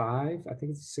 65, I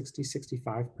think it's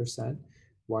 65%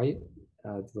 white,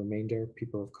 the remainder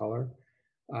people of color.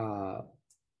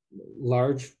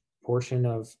 Large portion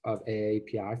of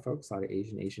AAPI folks, a lot of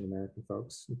Asian American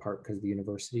folks, in part because of the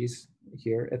universities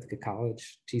here, Ithaca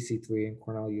College, TC3, and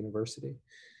Cornell University.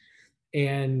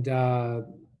 And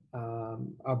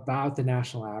about the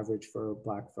national average for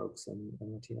Black folks and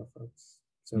Latino folks.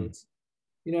 So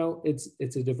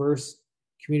it's a diverse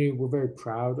community. We're very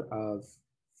proud of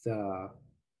the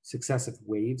successive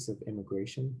waves of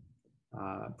immigration,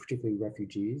 particularly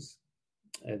refugees,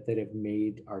 that have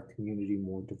made our community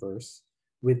more diverse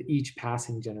with each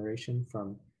passing generation,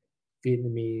 from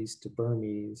Vietnamese to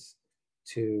Burmese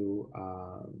to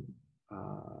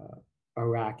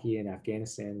Iraqi and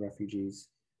Afghanistan refugees.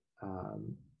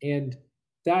 And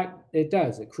that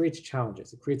it creates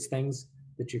challenges. It creates things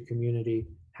that your community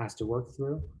has to work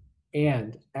through.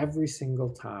 And every single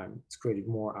time it's created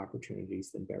more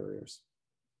opportunities than barriers.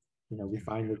 We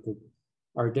find that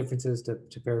our differences,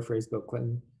 to paraphrase Bill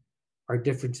Clinton, our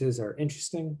differences are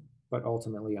interesting, but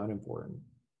ultimately unimportant.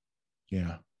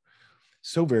 Yeah,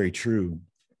 so very true.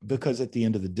 Because at the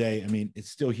end of the day, I mean, it's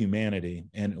still humanity,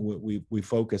 and we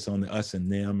focus on the us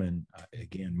and them. And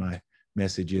again, my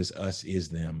message is us is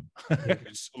them.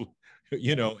 So,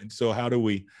 and so how do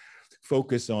we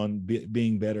focus on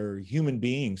being better human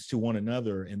beings to one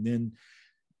another? And then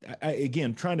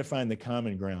again, trying to find the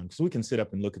common ground, because we can sit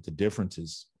up and look at the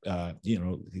differences,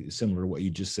 similar to what you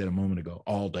just said a moment ago,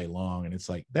 all day long. And it's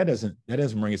like, that doesn't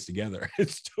bring us together.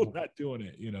 It's still not doing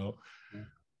it, Yeah.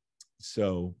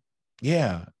 So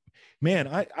yeah, man,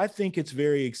 I think it's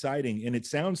very exciting. And it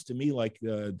sounds to me like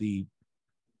the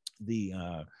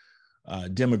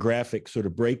demographic sort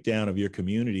of breakdown of your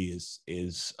community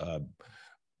is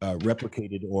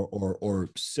replicated or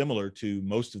similar to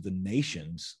most of the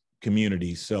nation's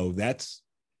communities. So that's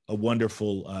a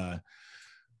wonderful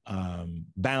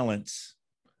balance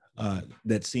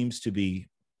that seems to be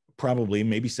probably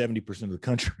maybe 70% of the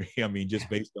country. I mean, just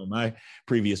based on my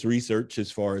previous research as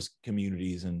far as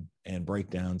communities and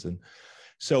breakdowns. And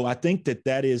so I think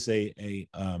that is a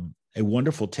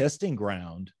wonderful testing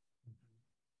ground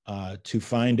to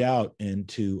find out and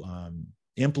to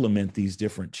implement these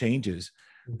different changes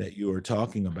that you are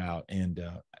talking about. And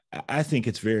I think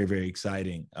it's very, very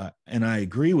exciting. And I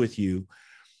agree with you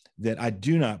that I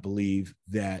do not believe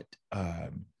that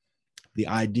the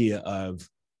idea of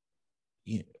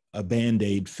a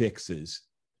Band-Aid fixes,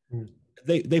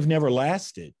 they've never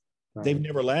lasted. Right. They've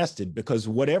never lasted, because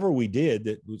whatever we did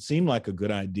that would seem like a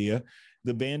good idea,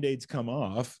 the Band-Aids come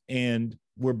off and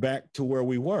we're back to where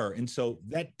we were. And so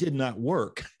that did not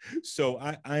work. So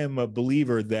I am a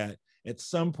believer that at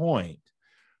some point,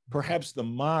 perhaps the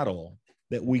model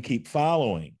that we keep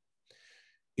following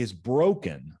is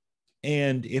broken.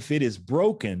 And if it is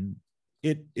broken,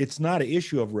 it's not an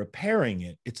issue of repairing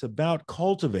it. It's about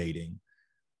cultivating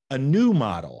a new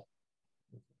model,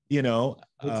 That's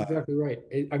exactly right.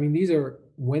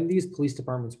 When these police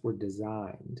departments were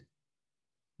designed,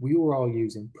 we were all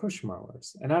using push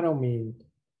mowers. And I don't mean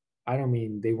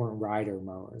they weren't rider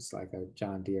mowers like a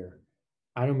John Deere.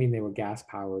 I don't mean they were gas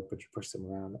powered, but you push them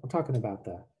around. I'm talking about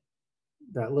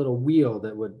that little wheel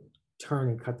that would turn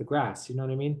and cut the grass. You know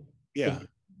what I mean? Yeah.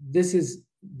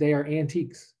 They are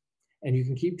antiques, and you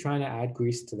can keep trying to add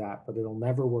grease to that, but it'll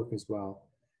never work as well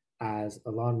as a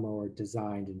lawnmower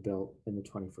designed and built in the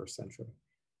 21st century.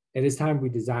 It is time we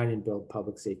design and build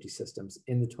public safety systems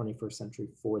in the 21st century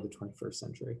for the 21st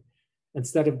century,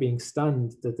 instead of being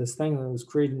stunned that this thing that was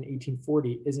created in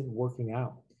 1840 isn't working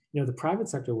out. The private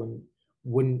sector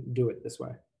wouldn't do it this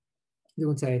way. They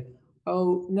would say,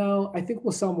 oh, no, I think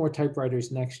we'll sell more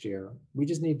typewriters next year. We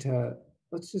just need to,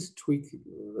 let's just tweak,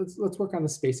 let's work on the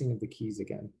spacing of the keys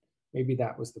again. Maybe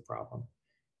that was the problem.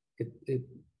 It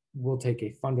will take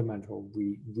a fundamental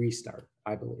restart,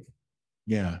 I believe.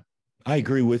 Yeah, I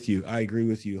agree with you.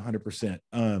 100%.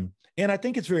 And I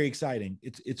think it's very exciting.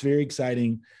 It's very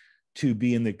exciting to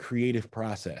be in the creative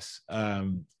process,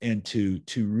 and to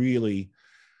really,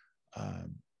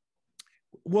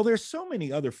 well, there's so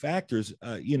many other factors,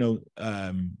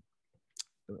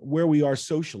 where we are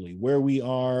socially, where we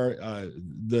are,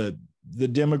 the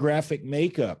demographic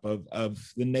makeup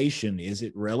of the nation. Is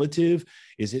it relative?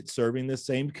 Is it serving the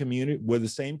same community? Were the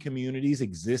same communities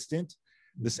existent?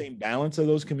 The same balance of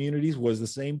those communities was the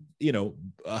same,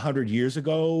 100 years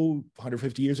ago,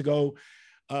 150 years ago.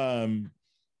 The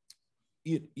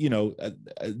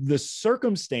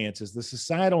circumstances, the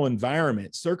societal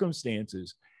environment,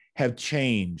 circumstances have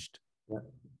changed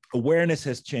awareness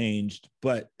has changed,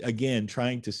 but again,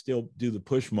 trying to still do the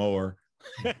push mower,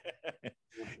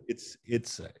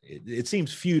 it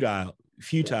seems futile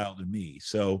to me.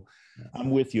 So I'm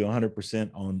with you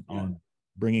 100% on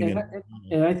bringing it.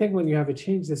 And I think when you have a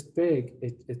change this big,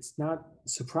 it's not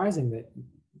surprising that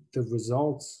the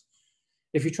results,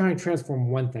 if you try and transform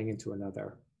one thing into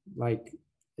another, like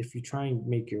if you try and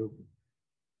make your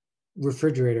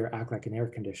refrigerator act like an air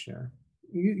conditioner,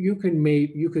 you could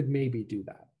maybe do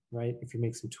that, right? If you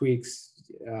make some tweaks,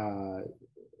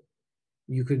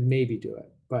 you could maybe do it,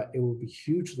 but it will be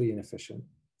hugely inefficient.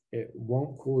 It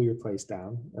won't cool your place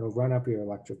down. It'll run up your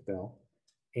electric bill,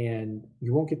 and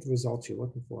you won't get the results you're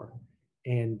looking for.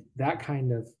 And that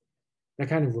kind of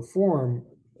reform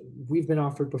we've been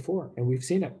offered before, and we've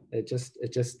seen it. It just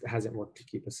hasn't worked to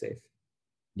keep us safe.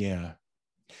 Yeah,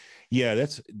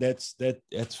 that's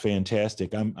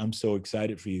fantastic. I'm so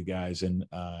excited for you guys, and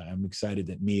I'm excited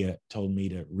that Mia told me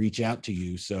to reach out to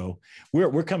you. So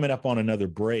we're coming up on another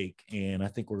break, and I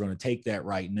think we're going to take that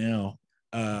right now.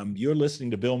 You're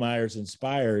listening to Bill Myers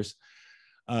Inspires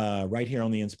right here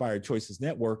on the Inspired Choices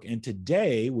Network, and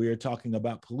today we are talking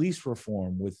about police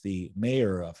reform with the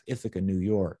mayor of Ithaca, New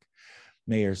York,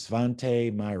 Mayor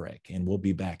Svante Myrick, and we'll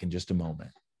be back in just a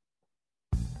moment.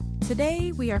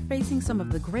 Today, we are facing some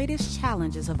of the greatest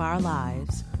challenges of our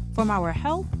lives, from our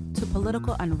health to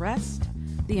political unrest,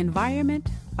 the environment,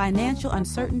 financial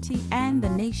uncertainty, and the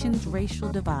nation's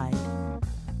racial divide.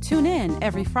 Tune in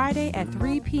every Friday at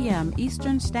 3 p.m.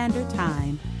 Eastern Standard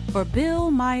Time for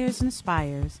Bill Myers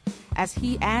Inspires, as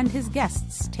he and his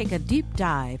guests take a deep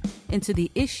dive into the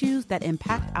issues that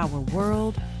impact our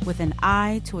world with an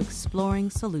eye to exploring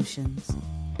solutions.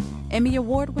 Emmy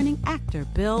Award-winning actor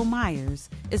Bill Myers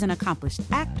is an accomplished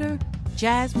actor,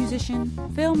 jazz musician,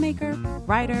 filmmaker,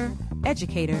 writer,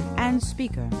 educator, and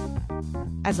speaker.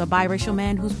 As a biracial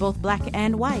man who's both black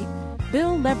and white,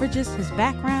 Bill leverages his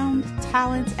background,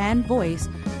 talents, and voice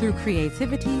through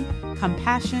creativity,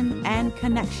 compassion, and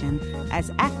connection as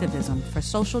activism for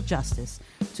social justice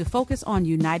to focus on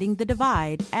uniting the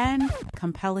divide and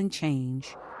compelling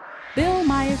change. Bill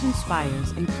Myers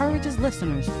Inspires encourages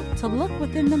listeners to look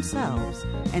within themselves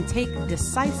and take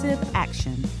decisive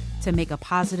action to make a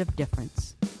positive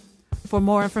difference. For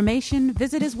more information,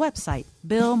 visit his website,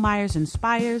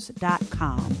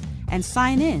 billmyersinspires.com, and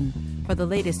sign in for the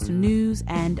latest news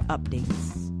and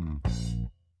updates.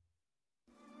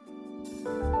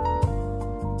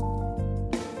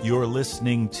 You're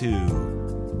listening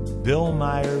to Bill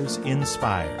Myers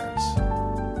Inspires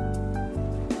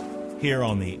here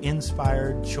on the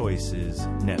Inspired Choices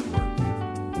Network.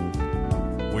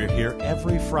 We're here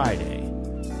every Friday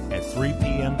at 3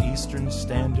 p.m. Eastern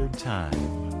Standard Time.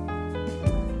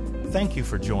 Thank you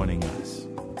for joining us.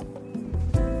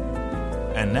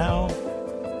 And now,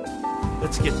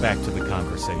 let's get back to the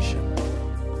conversation.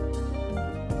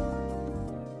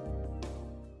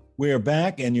 We're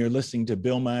back, and you're listening to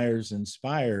Bill Myers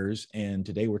Inspires, and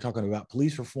today we're talking about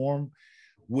police reform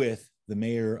with the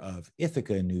mayor of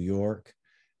Ithaca, New York,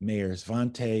 Mayor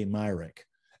Svante Myrick.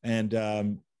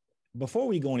 And before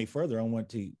we go any further, I want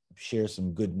to share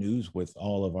some good news with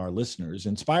all of our listeners.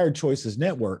 Inspired Choices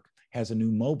Network has a new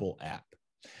mobile app,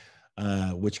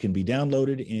 which can be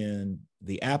downloaded in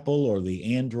the Apple or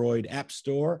the Android App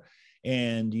Store.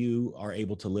 And you are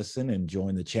able to listen and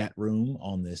join the chat room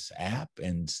on this app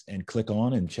and click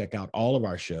on and check out all of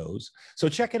our shows. So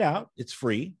check it out. It's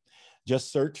free.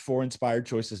 Just search for Inspired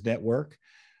Choices Network.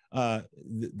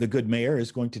 The good mayor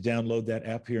is going to download that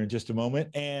app here in just a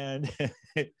moment. And,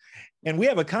 and we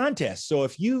have a contest. So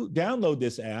if you download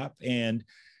this app and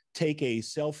take a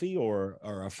selfie or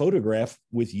a photograph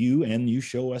with you and you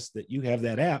show us that you have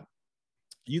that app,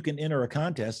 you can enter a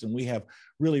contest, and we have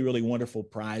really, really wonderful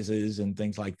prizes and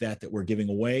things like that we're giving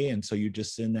away. And so you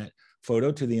just send that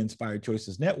photo to the Inspired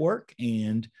Choices Network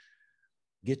and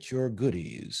get your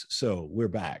goodies. So we're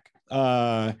back.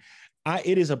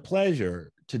 It is a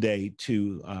pleasure today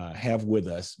to have with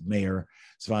us Mayor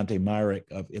Svante Myrick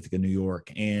of Ithaca, New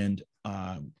York. And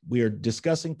we are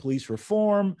discussing police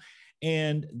reform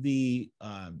and the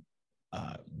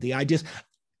ideas.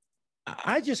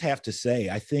 I just have to say,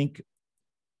 I think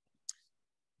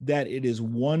that it is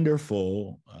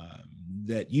wonderful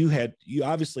that you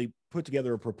obviously put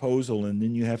together a proposal, and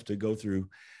then you have to go through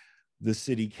the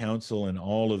city council and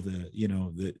all of the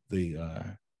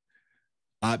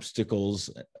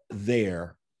obstacles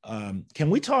there.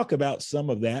 Can we talk about some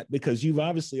of that? Because you've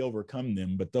obviously overcome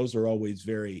them, but those are always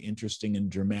very interesting and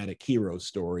dramatic hero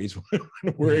stories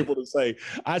when we're able to say,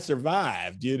 I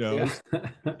survived, Yeah.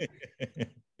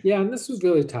 Yeah, and this was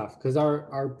really tough because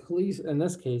our police, in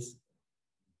this case,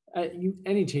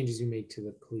 any changes you make to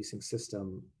the policing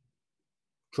system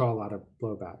draw a lot of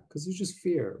blowback because there's just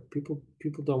fear. People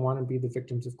don't want to be the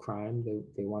victims of crime.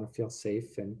 They want to feel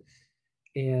safe,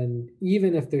 and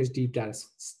even if there's deep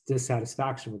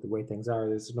dissatisfaction with the way things are,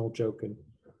 there's an old joke in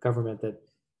government that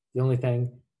the only thing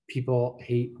people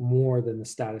hate more than the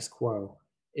status quo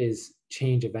is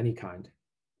change of any kind.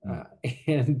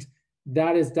 And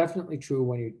that is definitely true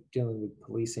when you're dealing with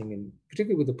policing, and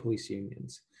particularly with the police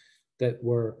unions that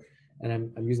were,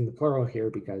 and I'm using the plural here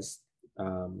because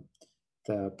the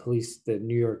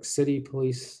New York City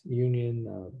Police Union,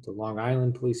 the Long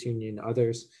Island Police Union,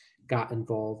 others got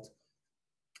involved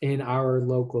in our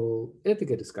local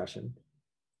Ithaca discussion.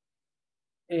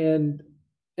 And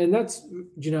that's,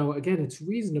 again, it's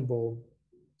reasonable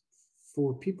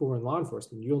for people who are in law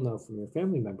enforcement. You'll know from your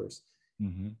family members,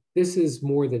 this is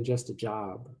more than just a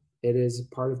job. It is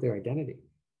part of their identity,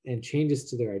 and changes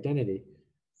to their identity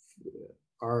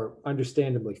are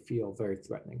understandably feel very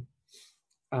threatening.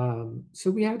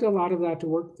 So we had a lot of that to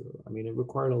work through. I mean, it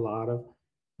required a lot of,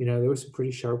 there were some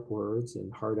pretty sharp words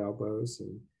and hard elbows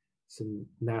and some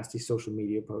nasty social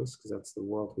media posts, because that's the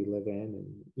world we live in, and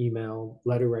email,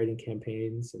 letter writing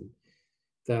campaigns, and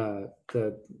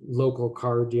the local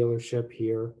car dealership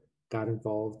here got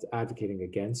involved advocating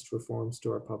against reforms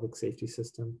to our public safety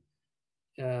system.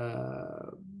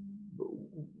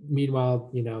 Meanwhile,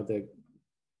 the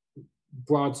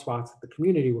broad swaths of the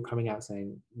community were coming out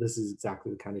saying, this is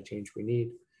exactly the kind of change we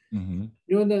need. And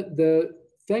the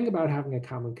thing about having a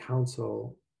common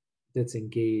council that's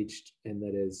engaged and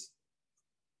that is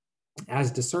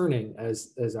as discerning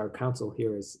as our council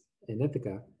here is in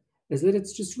Ithaca, is that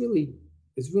it's really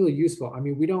useful. I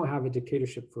mean, we don't have a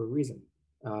dictatorship for a reason.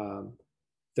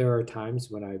 There are times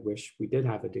when I wish we did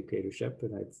have a dictatorship,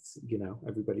 and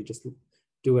everybody just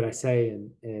do what I say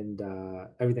and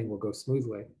everything will go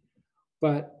smoothly.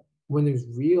 But when there's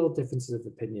real differences of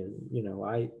opinion,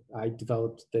 I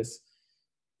developed this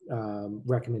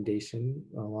recommendation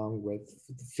along with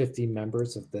 50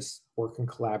 members of this working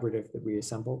collaborative that we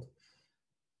assembled.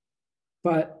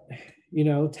 But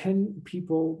 10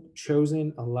 people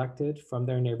chosen, elected from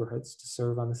their neighborhoods to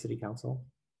serve on the city council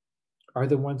are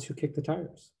the ones who kick the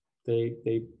tires.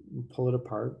 They pull it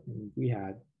apart. And we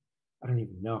had, I don't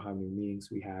even know how many meetings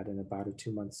we had in about a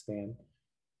 2-month span.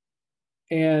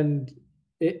 And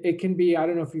it can be, I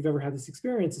don't know if you've ever had this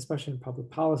experience, especially in public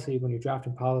policy, when you're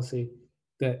drafting policy,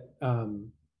 that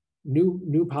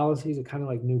new policies are kind of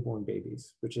like newborn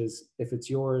babies, which is, if it's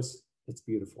yours, it's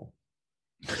beautiful.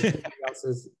 If somebody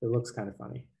else's, it looks kind of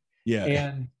funny.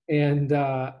 Yeah. And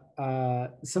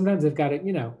sometimes they've got to,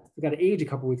 they've got to age a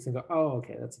couple weeks and go, oh,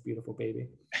 okay, that's a beautiful baby.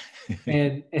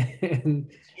 and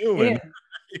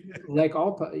like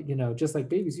all, just like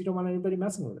babies, you don't want anybody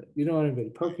messing with it. You don't want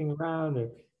anybody poking around or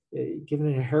giving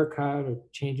it a haircut or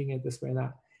changing it this way and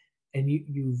that. And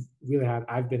you've really had,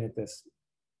 I've been at this,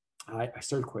 I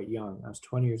started quite young. I was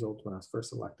 20 years old when I was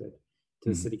first elected to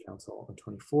the city council, and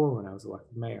 24 when I was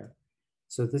elected mayor.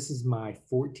 So this is my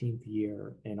 14th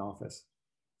year in office.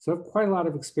 So I have quite a lot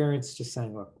of experience just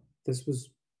saying, look, this was,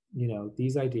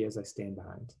 these ideas I stand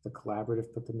behind. The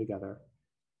collaborative put them together.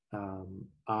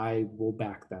 I will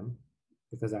back them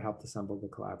because I helped assemble the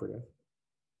collaborative.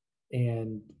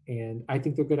 And I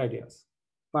think they're good ideas.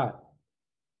 But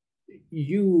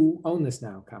you own this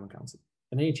now, Common Council,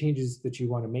 and any changes that you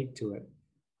want to make to it,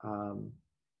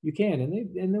 you can.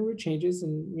 And there were changes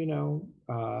and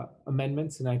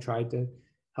amendments, and I tried to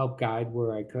help guide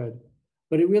where I could.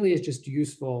 But it really is just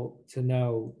useful to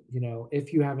know,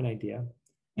 if you have an idea,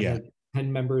 and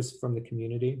 10 members from the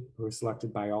community who are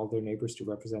selected by all their neighbors to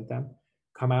represent them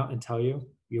come out and tell you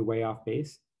you're way off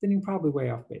base, then you're probably way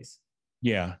off base.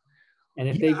 Yeah. And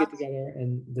if they get together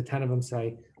and the 10 of them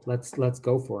say, let's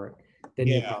go for it, then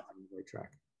you're probably on the right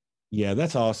track. Yeah,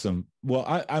 that's awesome. Well,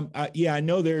 I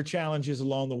know there are challenges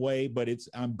along the way, but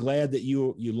I'm glad that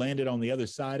you landed on the other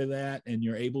side of that, and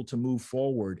you're able to move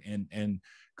forward and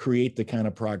create the kind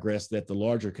of progress that the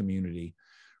larger community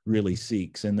really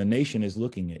seeks. And the nation is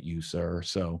looking at you, sir.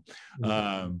 So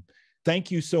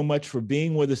thank you so much for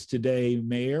being with us today,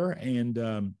 Mayor.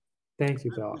 And thank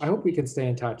you, Bill. I hope we can stay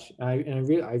in touch. I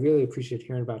really appreciate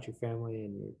hearing about your family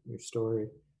and your story.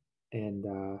 And,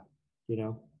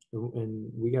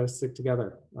 and we got to stick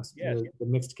together. The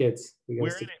mixed kids.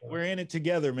 We're in it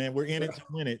together, man. We're in it to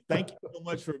win it. Thank you so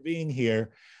much for being here.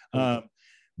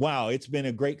 Wow, it's been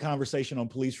a great conversation on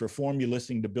police reform. You're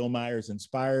listening to Bill Myers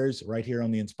Inspires right here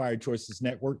on the Inspired Choices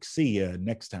Network. See you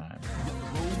next time.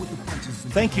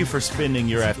 Thank you for spending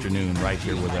your afternoon right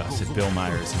here with us at Bill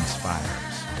Myers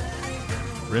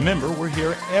Inspires. Remember, we're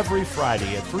here every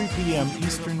Friday at 3 p.m.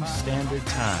 Eastern Standard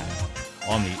Time.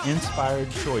 on the Inspired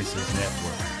Choices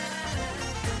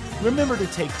Network. Remember to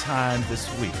take time this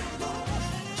week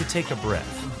to take a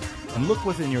breath and look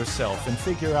within yourself and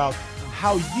figure out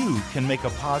how you can make a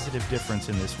positive difference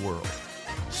in this world.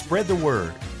 Spread the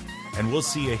word, and we'll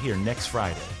see you here next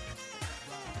Friday.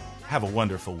 Have a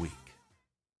wonderful week.